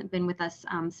Guard hasn't been with us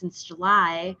since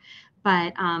July.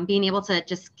 But being able to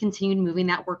just continue moving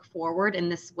that work forward in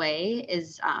this way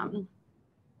is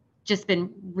just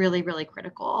been really, really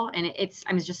critical. And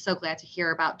I'm just so glad to hear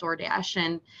about DoorDash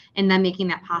and them making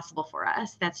that possible for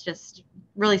us. That's just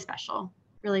really special,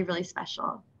 really, really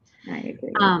special. I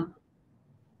agree.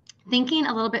 Thinking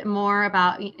a little bit more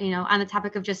about, on the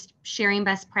topic of just sharing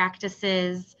best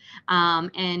practices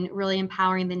and really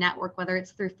empowering the network, whether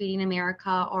it's through Feeding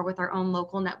America or with our own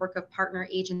local network of partner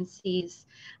agencies.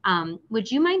 Would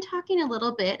you mind talking a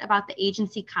little bit about the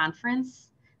agency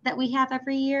conference that we have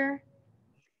every year?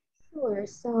 Sure.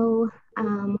 So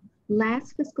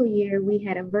last fiscal year, we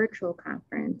had a virtual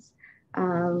conference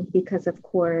because, of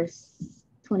course,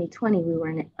 2020, we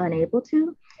were unable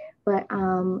to. But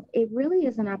it really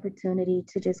is an opportunity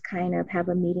to just kind of have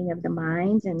a meeting of the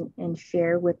minds and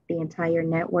share with the entire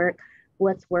network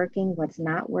what's working, what's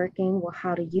not working. Well,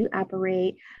 how do you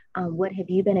operate? What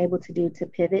have you been able to do to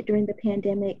pivot during the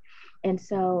pandemic? And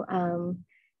so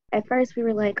at first we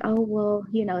were like, oh, well,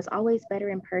 it's always better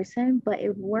in person, but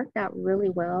it worked out really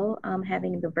well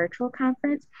having the virtual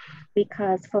conference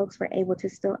because folks were able to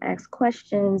still ask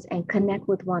questions and connect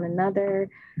with one another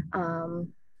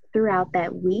throughout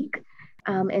that week.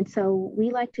 And so we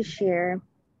like to share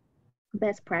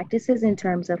best practices in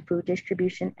terms of food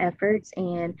distribution efforts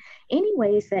and any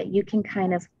ways that you can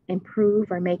kind of improve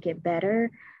or make it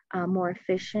better, more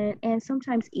efficient, and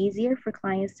sometimes easier for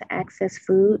clients to access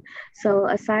food. So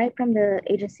aside from the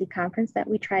agency conference that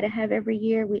we try to have every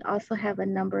year, we also have a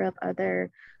number of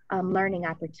other learning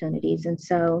opportunities. And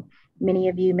so many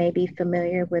of you may be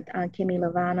familiar with Kimmy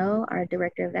Lovano, our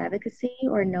Director of Advocacy,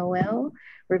 or Noel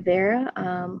Rivera,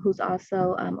 who's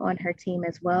also on her team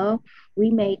as well.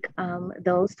 We make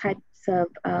those types of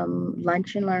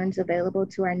lunch and learns available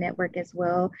to our network as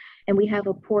well. And we have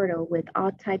a portal with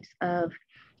all types of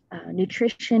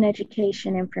nutrition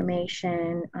education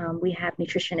information. We have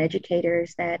nutrition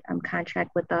educators that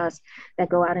contract with us that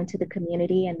go out into the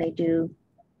community and they do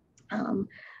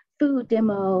food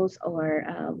demos, or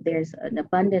there's an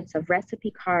abundance of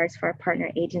recipe cards for our partner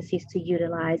agencies to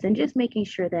utilize, and just making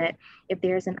sure that if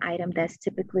there's an item that's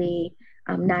typically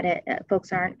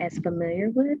folks aren't as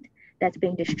familiar with, that's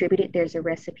being distributed, there's a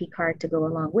recipe card to go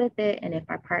along with it. And if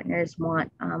our partners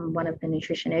want one of the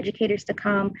nutrition educators to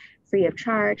come free of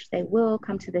charge, they will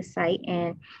come to the site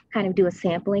and kind of do a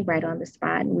sampling right on the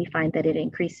spot. And we find that it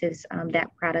increases that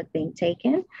product being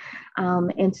taken.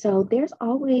 And so there's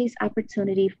always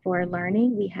opportunity for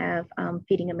learning. We have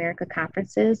Feeding America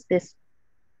conferences.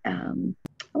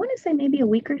 I want to say maybe a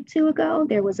week or two ago,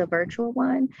 there was a virtual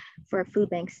one for food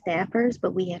bank staffers,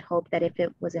 but we had hoped that if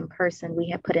it was in person, we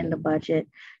had put in the budget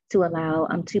to allow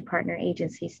two partner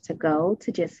agencies to go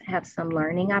to just have some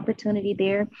learning opportunity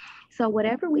there. So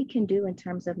whatever we can do in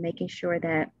terms of making sure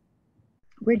that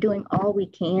we're doing all we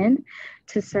can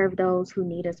to serve those who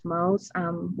need us most.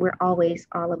 We're always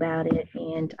all about it,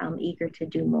 and I'm eager to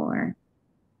do more.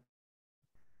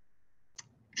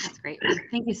 That's great.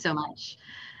 Thank you so much.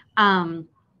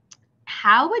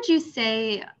 How would you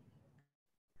say,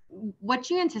 what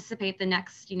do you anticipate the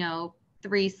next,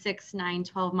 3, 6, 9,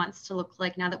 12 months to look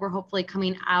like now that we're hopefully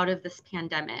coming out of this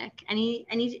pandemic?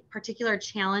 Any particular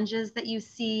challenges that you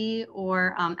see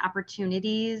or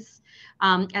opportunities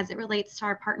as it relates to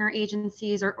our partner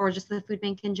agencies or just the food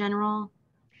bank in general?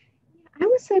 I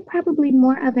would say probably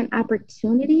more of an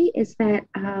opportunity is that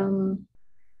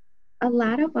a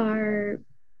lot of our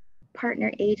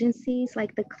partner agencies,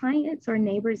 like the clients or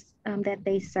neighbors that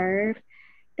they serve,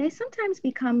 they sometimes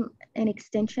become an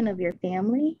extension of your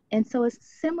family. And so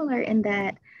it's similar in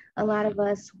that a lot of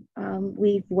us,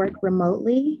 we've worked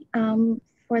remotely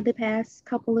for the past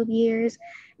couple of years.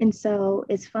 And so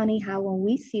it's funny how when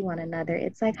we see one another,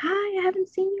 it's like, hi, I haven't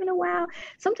seen you in a while.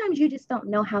 Sometimes you just don't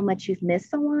know how much you've missed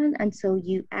someone until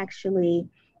you actually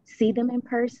see them in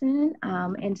person.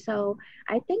 And so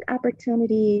I think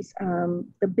opportunities,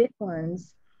 the big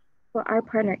ones for our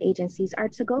partner agencies, are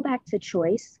to go back to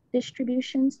choice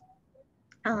distributions.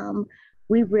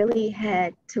 We really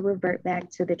had to revert back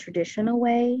to the traditional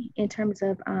way in terms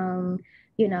of,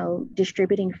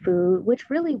 distributing food, which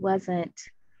really wasn't,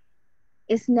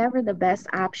 it's never the best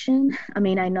option. I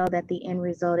mean, I know that the end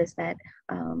result is that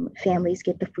families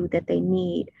get the food that they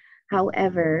need.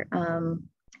 However,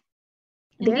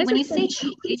 when you say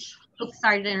choice,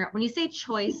 sorry to interrupt. When you say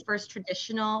choice versus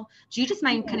traditional, do you just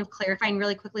mind kind of clarifying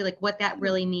really quickly, like what that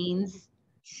really means?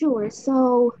 Sure.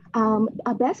 So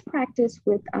a best practice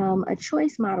with a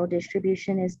choice model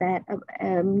distribution is that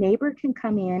a neighbor can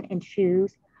come in and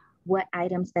choose what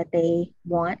items that they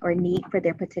want or need for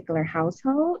their particular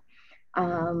household.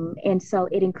 And so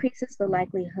it increases the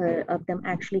likelihood of them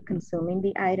actually consuming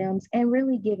the items and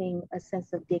really giving a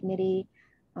sense of dignity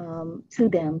to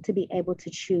them to be able to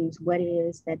choose what it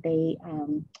is that they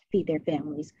feed their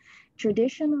families.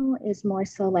 Traditional is more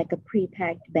so like a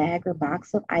pre-packed bag or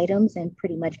box of items, and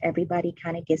pretty much everybody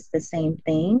kind of gets the same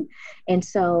thing. And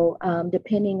so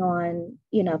depending on,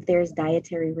 if there's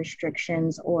dietary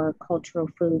restrictions or cultural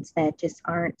foods that just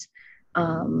aren't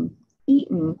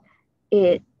eaten,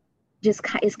 it just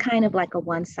is kind of like a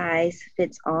one size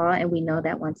fits all, and we know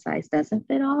that one size doesn't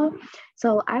fit all.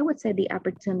 So I would say the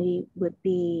opportunity would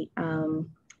be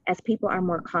as people are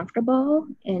more comfortable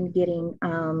in getting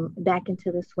back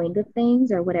into the swing of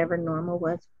things or whatever normal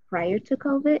was prior to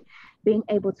COVID, being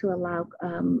able to allow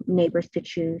neighbors to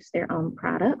choose their own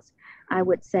products. I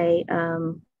would say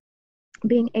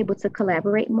being able to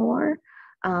collaborate more.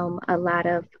 A lot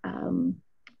of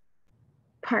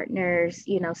partners,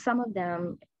 some of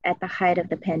them at the height of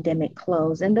the pandemic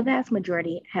closed, and the vast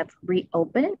majority have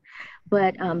reopened,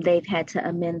 but they've had to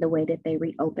amend the way that they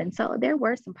reopened. So there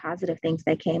were some positive things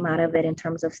that came out of it in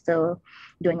terms of still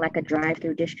doing like a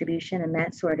drive-through distribution and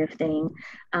that sort of thing.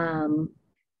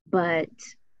 But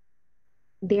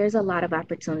there's a lot of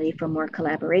opportunity for more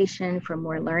collaboration, for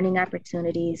more learning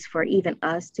opportunities, for even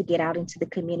us to get out into the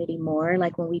community more.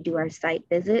 Like when we do our site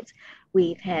visits,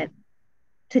 we've had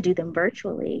to do them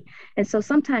virtually. And so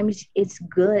sometimes it's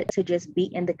good to just be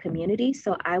in the community.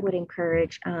 So I would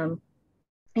encourage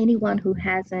anyone who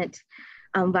hasn't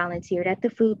volunteered at the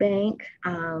food bank,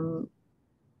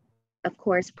 of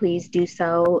course, please do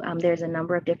so. There's a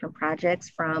number of different projects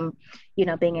from,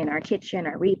 being in our kitchen,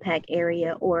 our repack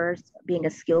area, or being a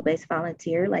skill-based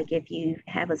volunteer. Like if you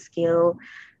have a skill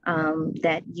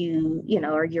that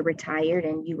or you're retired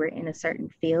and you were in a certain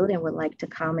field and would like to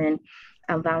come and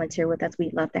volunteer with us,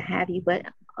 we'd love to have you. But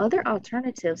other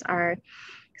alternatives are,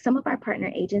 some of our partner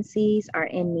agencies are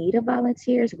in need of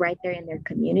volunteers right there in their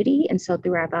community. And so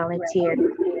through our volunteer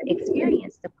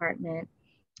experience department,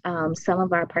 some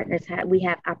of our partners we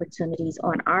have opportunities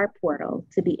on our portal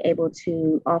to be able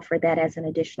to offer that as an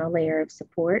additional layer of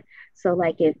support. So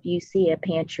like if you see a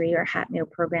pantry or hot meal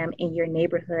program in your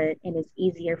neighborhood and it's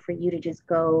easier for you to just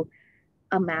go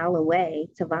a mile away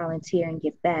to volunteer and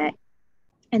give back,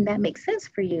 and that makes sense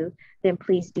for you, then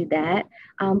please do that.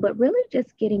 But really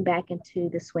just getting back into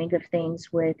the swing of things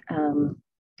with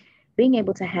being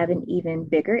able to have an even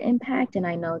bigger impact. And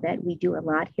I know that we do a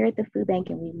lot here at the food bank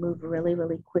and we move really,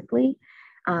 really quickly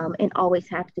and always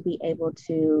have to be able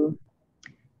to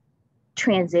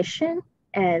transition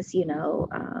as,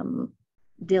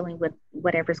 dealing with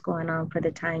whatever's going on for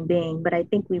the time being. But I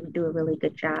think we would do a really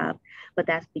good job. But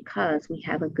that's because we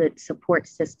have a good support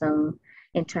system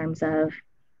in terms of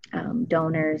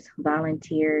donors,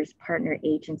 volunteers, partner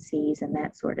agencies, and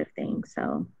that sort of thing.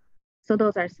 So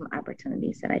those are some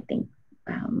opportunities that I think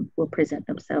will present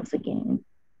themselves again.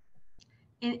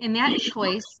 and that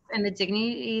choice and the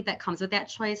dignity that comes with that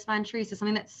choice, Vontrice, is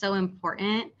something that's so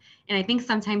important. And I think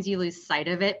sometimes you lose sight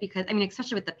of it because, I mean,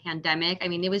 especially with the pandemic, I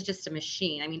mean, it was just a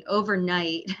machine. I mean,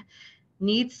 overnight,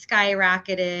 needs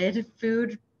skyrocketed,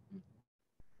 food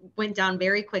went down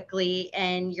very quickly,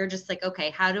 and you're just like,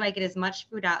 okay, how do I get as much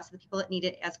food out to the people that need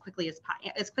it as quickly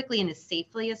and as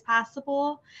safely as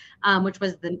possible, which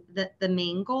was the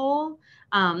main goal.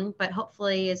 But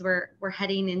hopefully, as we're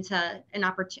heading into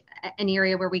an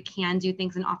area where we can do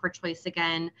things and offer choice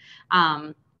again,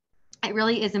 it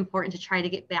really is important to try to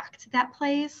get back to that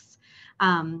place.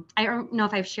 I don't know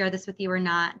if I've shared this with you or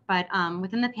not, but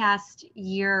within the past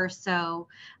year or so,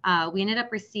 we ended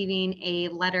up receiving a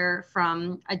letter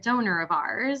from a donor of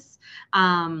ours.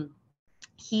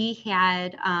 He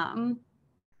had,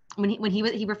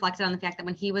 he reflected on the fact that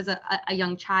when he was a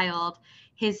young child,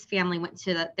 his family went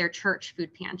to their church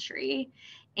food pantry,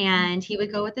 and he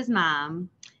would go with his mom.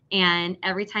 And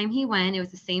every time he went, it was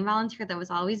the same volunteer that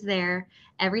was always there.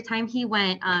 Every time he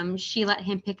went, she let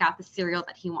him pick out the cereal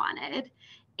that he wanted.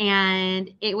 And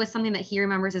it was something that he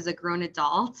remembers as a grown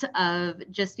adult, of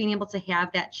just being able to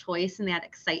have that choice and that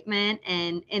excitement,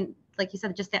 and like you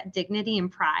said, just that dignity and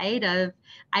pride of,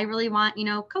 I really want,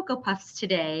 Cocoa Puffs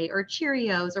today, or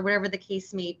Cheerios, or whatever the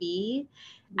case may be.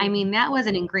 I mean, that was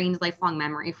an ingrained lifelong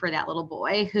memory for that little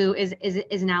boy who is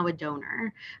now a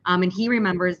donor. And he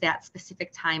remembers that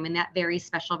specific time and that very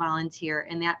special volunteer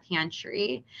in that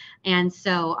pantry. And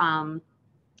so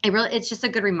it's just a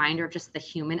good reminder of just the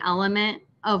human element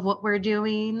of what we're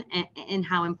doing, and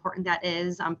how important that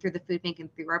is through the food bank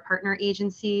and through our partner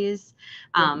agencies.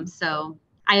 So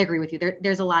I agree with you.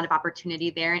 There's a lot of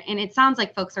opportunity there. And it sounds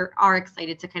like folks are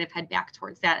excited to kind of head back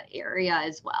towards that area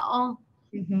as well.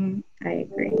 Mm-hmm. I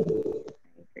agree.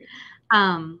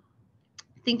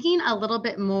 Thinking a little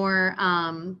bit more,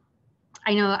 I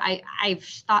know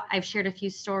I've shared a few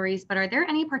stories, but are there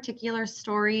any particular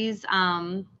stories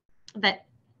that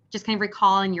just kind of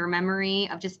recall in your memory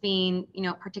of just being,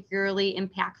 particularly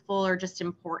impactful or just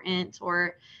important,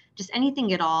 or just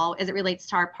anything at all as it relates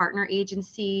to our partner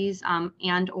agencies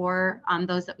and/or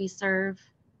those that we serve?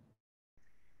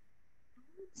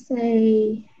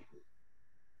 Say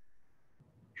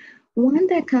one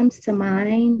that comes to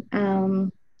mind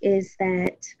is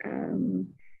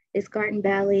Garden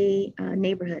Valley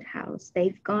Neighborhood House.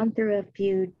 They've gone through a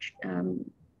few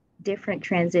different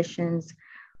transitions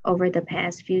over the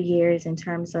past few years in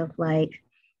terms of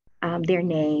their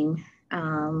name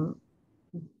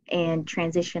and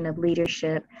transition of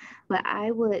leadership. But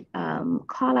I would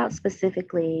call out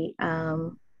specifically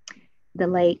the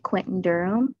late Quentin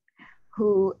Durham,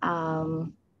 who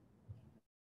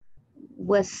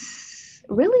was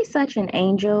really such an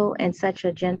angel and such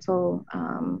a gentle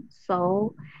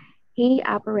soul. He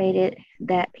operated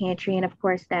that pantry, and of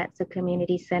course, that's a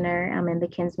community center in the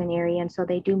Kinsman area, and so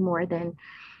they do more than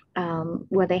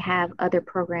where they have other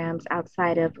programs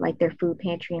outside of like their food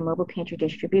pantry and mobile pantry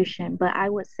distribution. But I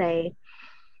would say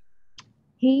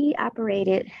he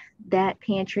operated that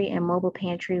pantry and mobile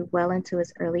pantry well into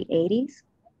his early 80s.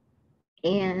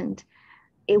 And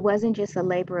it wasn't just a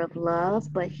labor of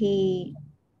love, but he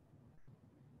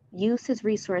used his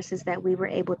resources that we were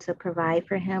able to provide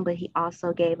for him, but he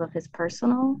also gave of his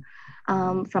personal,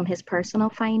 from his personal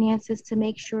finances, to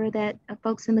make sure that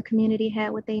folks in the community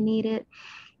had what they needed.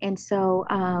 And so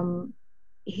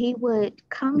he would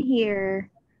come here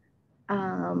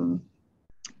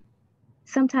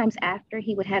sometimes after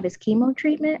he would have his chemo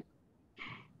treatment,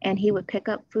 and he would pick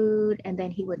up food, and then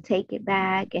he would take it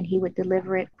back and he would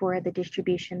deliver it for the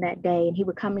distribution that day. And he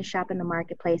would come and shop in the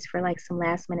marketplace for like some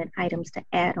last minute items to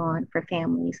add on for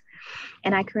families.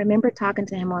 And I can remember talking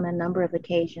to him on a number of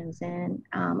occasions, and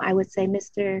I would say,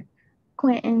 Mr.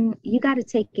 Quentin, you got to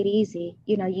take it easy.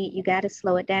 You got to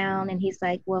slow it down. And he's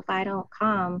like, well, if I don't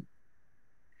come,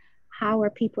 how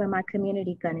are people in my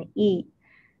community going to eat?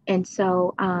 And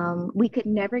so we could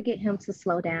never get him to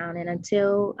slow down. And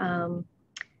until,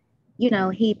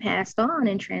 he passed on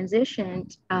and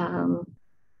transitioned,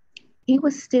 he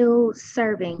was still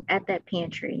serving at that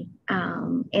pantry.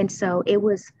 And so it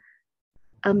was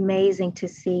amazing to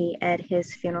see at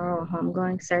his funeral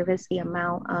homegoing service the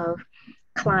amount of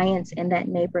clients in that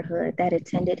neighborhood that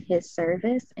attended his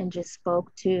service and just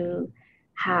spoke to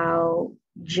how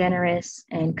generous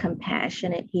and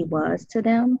compassionate he was to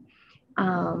them.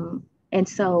 And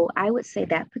so I would say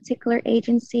that particular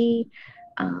agency,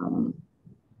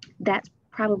 that's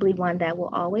probably one that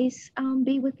will always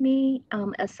be with me,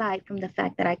 aside from the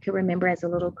fact that I could remember as a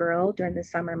little girl during the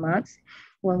summer months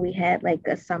when we had like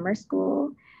a summer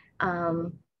school.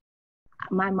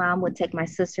 my mom would take my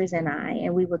sisters and I,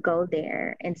 and we would go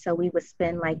there. And so we would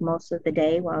spend like most of the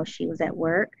day while she was at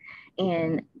work.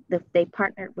 And they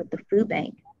partnered with the food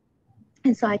bank.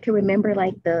 And so I can remember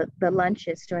like the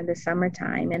lunches during the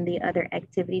summertime and the other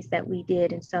activities that we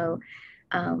did. And so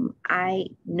I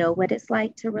know what it's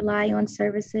like to rely on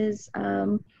services,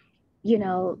 you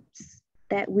know,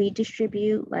 that we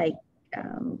distribute, like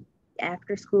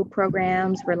after school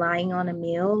programs, relying on a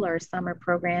meal or summer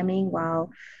programming,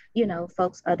 while, you know,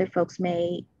 other folks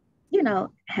may, you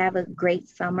know, have a great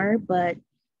summer. But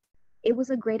it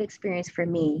was a great experience for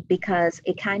me because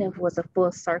it kind of was a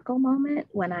full circle moment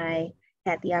when I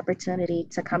had the opportunity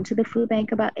to come to the food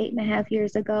bank about 8.5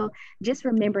 years ago, just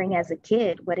remembering as a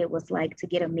kid what it was like to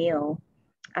get a meal,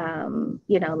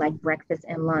 you know, like breakfast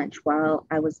and lunch while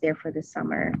I was there for the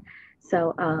summer.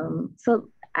 So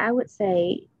I would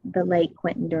say the late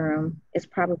Quentin Durham is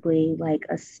probably like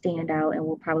a standout and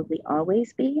will probably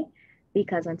always be,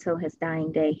 because until his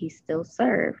dying day, he still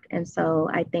served. And so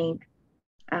I think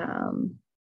um,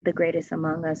 the greatest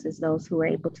among us is those who are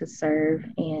able to serve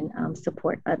and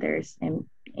support others. And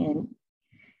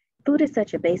food is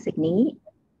such a basic need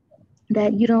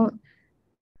that you don't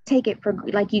take it for,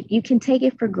 like, you can take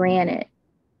it for granted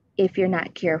if you're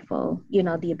not careful. You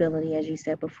know, the ability, as you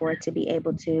said before, to be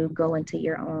able to go into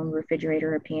your own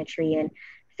refrigerator or pantry and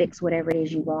fix whatever it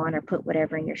is you want, or put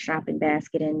whatever in your shopping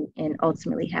basket, and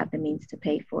ultimately have the means to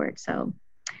pay for it. So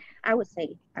I would say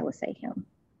him. I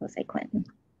would say Quentin.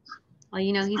 Well,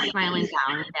 you know, he's smiling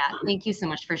down with that. Thank you so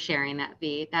much for sharing that,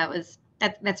 V.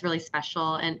 That's really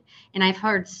special. And I've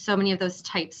heard so many of those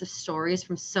types of stories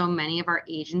from so many of our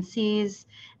agencies.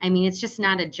 I mean, it's just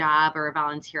not a job or a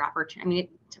volunteer opportunity. I mean,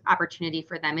 opportunity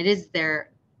for them. It is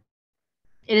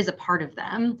a part of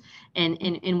them,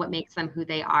 and what makes them who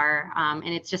they are. And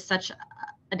it's just such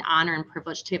an honor and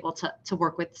privilege to be able to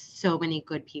work with so many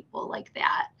good people like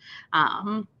that.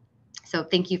 So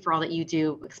thank you for all that you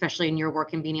do, especially in your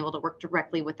work and being able to work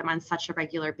directly with them on such a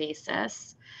regular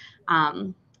basis.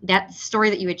 That story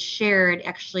that you had shared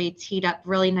actually teed up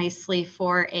really nicely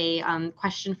for a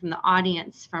question from the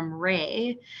audience from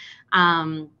Ray.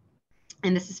 And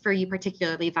this is for you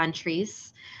particularly,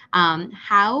 Vontrice.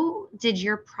 How did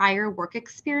your prior work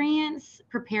experience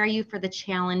prepare you for the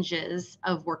challenges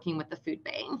of working with the food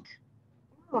bank?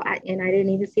 Oh, and I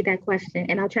didn't even see that question.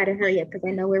 And I'll try to hurry up because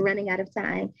I know we're running out of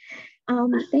time.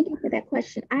 Thank you for that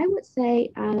question. I would say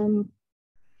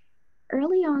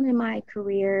early on in my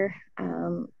career,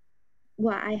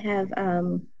 well, I have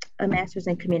a master's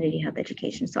in community health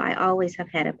education, so I always have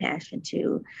had a passion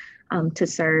to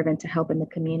serve and to help in the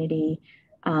community.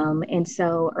 And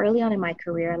so early on in my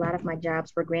career, a lot of my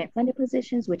jobs were grant funded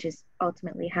positions, which is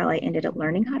ultimately how I ended up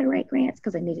learning how to write grants,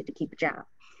 because I needed to keep a job.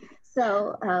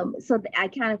 So I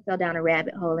kind of fell down a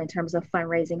rabbit hole in terms of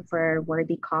fundraising for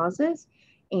worthy causes.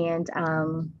 And,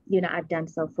 you know, I've done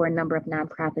so for a number of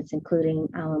nonprofits, including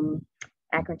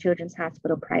Akron Children's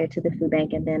Hospital prior to the food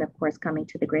bank, and then of course coming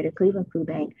to the Greater Cleveland Food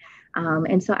Bank.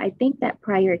 And so I think that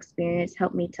prior experience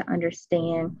helped me to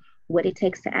understand what it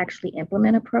takes to actually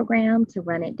implement a program, to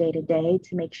run it day to day,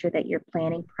 to make sure that you're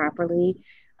planning properly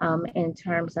in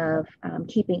terms of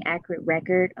keeping accurate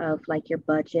record of like your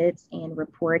budgets and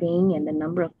reporting and the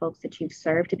number of folks that you've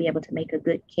served, to be able to make a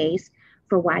good case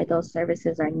for why those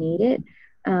services are needed.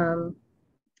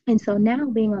 And so now,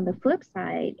 being on the flip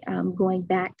side, going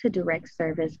back to direct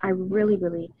service, I really,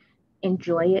 really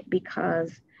enjoy it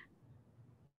because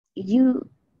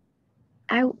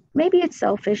maybe it's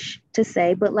selfish to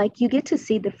say, but like, you get to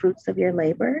see the fruits of your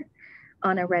labor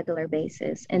on a regular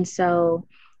basis. And so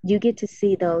you get to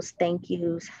see those thank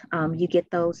yous, you get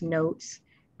those notes,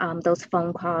 those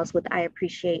phone calls with, I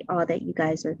appreciate all that you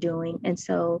guys are doing. And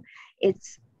so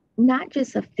it's not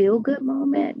just a feel good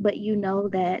moment, but you know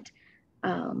that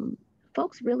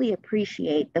folks really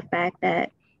appreciate the fact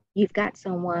that you've got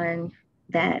someone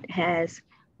that has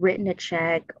written a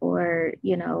check, or,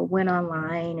 you know, went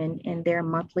online and they're a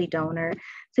monthly donor,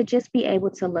 to just be able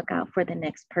to look out for the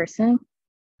next person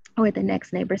or the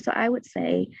next neighbor. So I would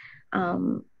say,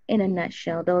 in a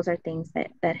nutshell, those are things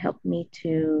that help me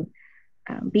to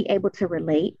be able to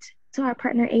relate to our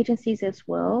partner agencies as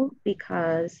well,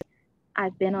 because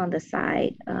I've been on the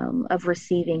side of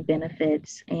receiving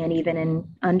benefits, and even in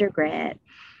undergrad,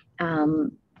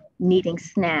 needing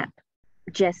SNAP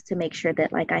just to make sure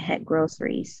that like I had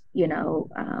groceries, you know.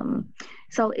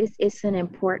 So it's an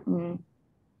important,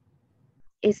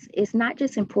 it's not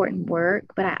just important work,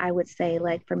 but I would say,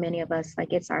 like, for many of us,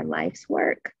 like, it's our life's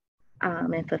work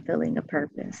and fulfilling a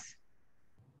purpose.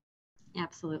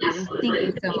 Absolutely. Thank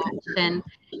you so much.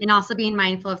 And also being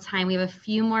mindful of time, we have a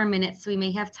few more minutes, so we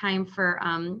may have time for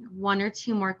one or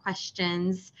two more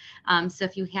questions. So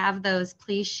if you have those,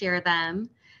 please share them.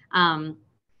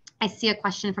 I see a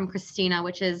question from Christina,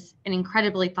 which is an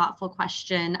incredibly thoughtful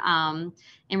question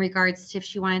in regards to if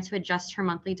she wanted to adjust her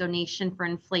monthly donation for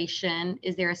inflation,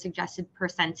 is there a suggested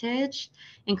percentage?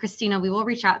 And Christina, we will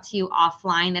reach out to you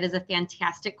offline. That is a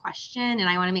fantastic question, and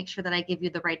I want to make sure that I give you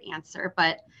the right answer.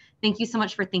 But thank you so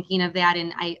much for thinking of that,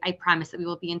 and I promise that we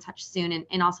will be in touch soon.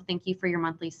 And also thank you for your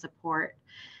monthly support.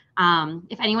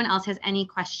 If anyone else has any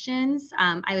questions,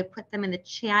 I would put them in the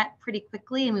chat pretty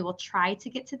quickly and we will try to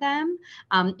get to them.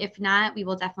 If not, we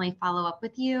will definitely follow up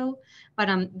with you. But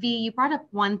V, you brought up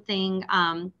one thing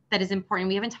that is important.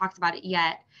 We haven't talked about it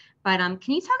yet, but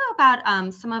can you talk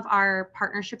about some of our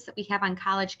partnerships that we have on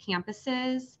college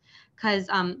campuses? Because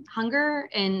hunger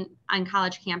on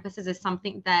college campuses is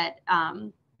something that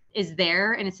is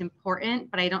there and it's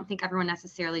important, but I don't think everyone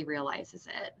necessarily realizes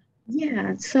it.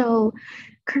 Yeah, so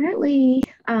currently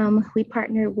we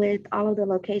partner with all of the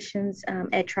locations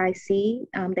at Tri-C.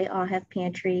 They all have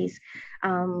pantries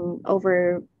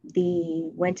over the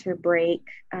winter break.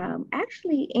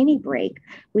 Actually, any break.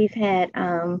 We've had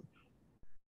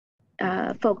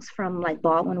folks from like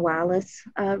Baldwin Wallace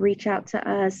reach out to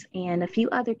us and a few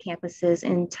other campuses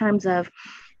in terms of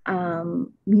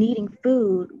needing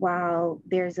food while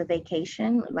there's a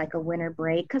vacation, like a winter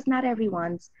break, because not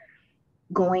everyone's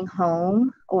going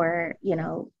home, or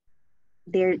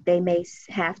they may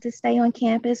have to stay on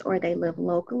campus or they live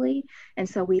locally, and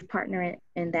so we've partnered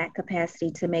in that capacity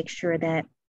to make sure that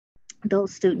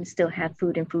those students still have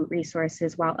food and food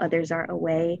resources while others are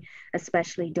away,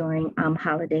 especially during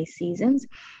holiday seasons.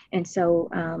 And so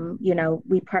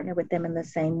we partner with them in the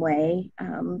same way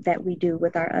that we do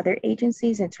with our other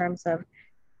agencies, in terms of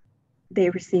they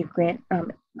receive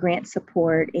grant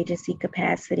support, agency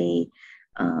capacity,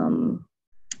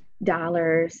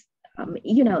 dollars,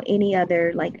 any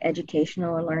other like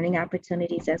educational or learning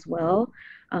opportunities as well,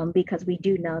 because we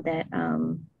do know that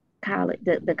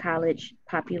the college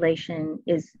population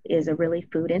is a really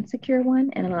food insecure one,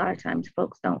 and a lot of times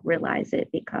folks don't realize it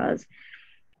because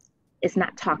it's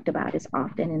not talked about as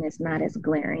often and it's not as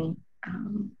glaring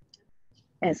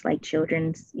as like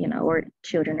children's, or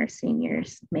children or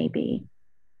seniors maybe.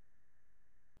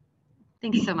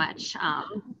 Thanks so much.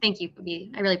 Thank you,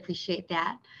 I really appreciate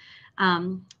that.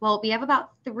 Well, we have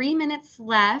about 3 minutes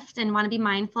left and want to be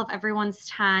mindful of everyone's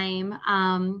time.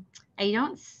 I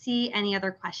don't see any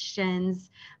other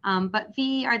questions, but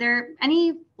V, are there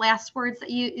any last words that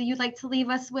you'd like to leave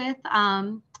us with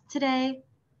today?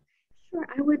 Sure,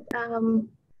 I would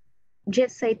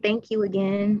just say thank you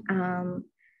again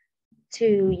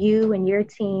to you and your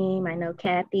team. I know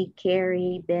Kathy,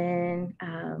 Carrie, Ben,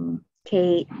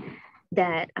 Kate,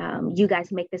 that you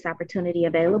guys make this opportunity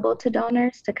available to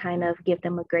donors to kind of give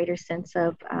them a greater sense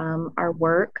of our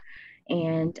work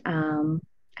and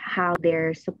how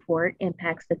their support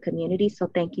impacts the community. So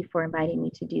thank you for inviting me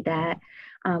to do that.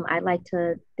 I'd like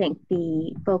to thank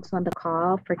the folks on the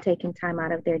call for taking time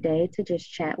out of their day to just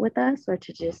chat with us or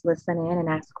to just listen in and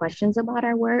ask questions about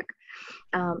our work.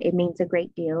 It means a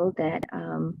great deal that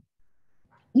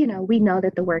we know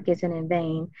that the work isn't in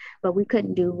vain, but we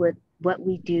couldn't do what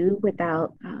we do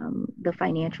without the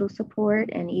financial support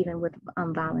and even with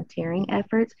volunteering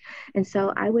efforts. And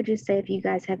so I would just say, if you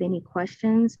guys have any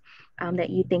questions that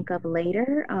you think of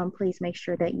later, please make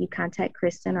sure that you contact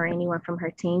Kristen or anyone from her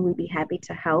team. We'd be happy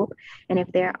to help. And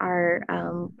if there are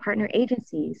partner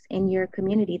agencies in your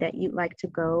community that you'd like to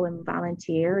go and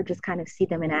volunteer or just kind of see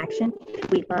them in action,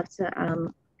 we'd love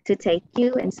to take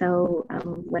you. And so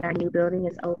when our new building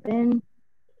is open,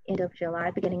 end of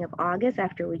July, beginning of August,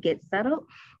 after we get settled,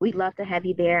 we'd love to have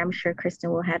you there. I'm sure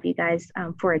Kristen will have you guys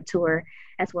for a tour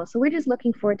as well. So we're just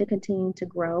looking forward to continuing to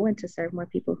grow and to serve more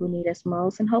people who need us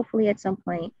most. And hopefully at some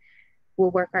point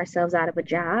we'll work ourselves out of a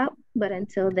job. But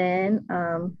until then,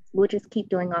 we'll just keep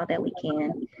doing all that we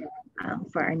can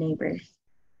for our neighbors.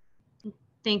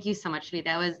 Thank you so much, V.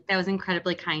 That was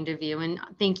incredibly kind of you. And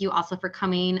thank you also for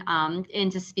coming in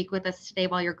to speak with us today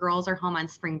while your girls are home on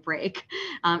spring break.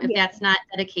 If that's not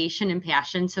dedication and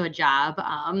passion to a job,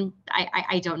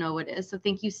 I don't know what is. So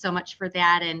thank you so much for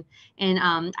that. And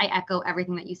I echo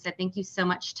everything that you said. Thank you so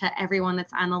much to everyone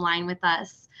that's on the line with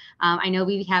us. I know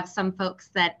we have some folks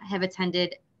that have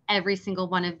attended every single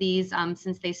one of these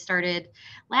since they started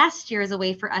last year as a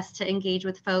way for us to engage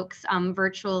with folks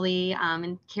virtually.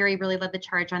 And Carrie really led the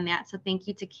charge on that. So thank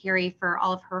you to Carrie for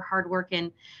all of her hard work and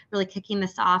really kicking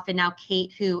this off. And now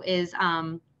Kate, who is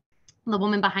the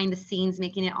woman behind the scenes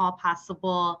making it all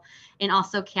possible, and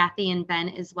also Kathy and Ben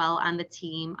as well on the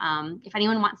team. If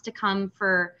anyone wants to come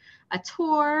for a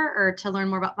tour or to learn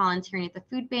more about volunteering at the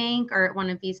food bank or at one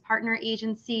of these partner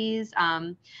agencies,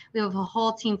 we have a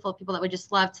whole team full of people that would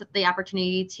just love the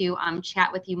opportunity to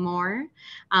chat with you more.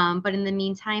 But in the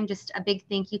meantime, just a big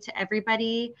thank you to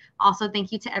everybody. Also,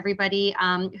 thank you to everybody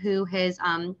who has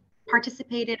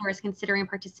participated or is considering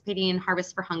participating in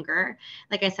Harvest for Hunger.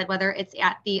 Like I said, whether it's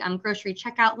at the grocery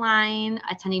checkout line,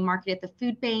 attending market at the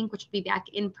food bank, which will be back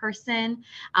in person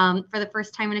for the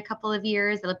first time in a couple of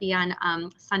years. It'll be on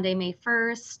Sunday, May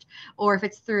 1st, or if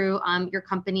it's through your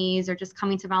companies or just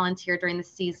coming to volunteer during the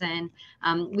season.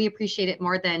 We appreciate it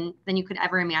more than you could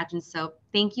ever imagine. So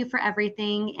thank you for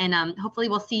everything. And hopefully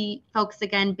we'll see folks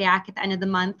again back at the end of the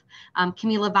month.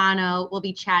 Camila Vano will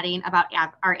be chatting about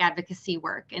our advocacy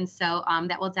work. And so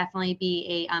that will definitely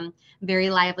be a very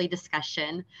lively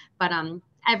discussion. But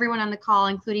everyone on the call,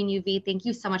 including you, V, thank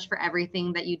you so much for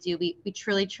everything that you do. We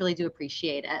truly, truly do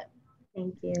appreciate it.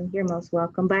 Thank you. You're most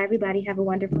welcome. Bye, everybody. Have a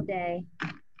wonderful day.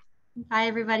 Bye,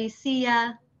 everybody. See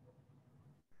ya.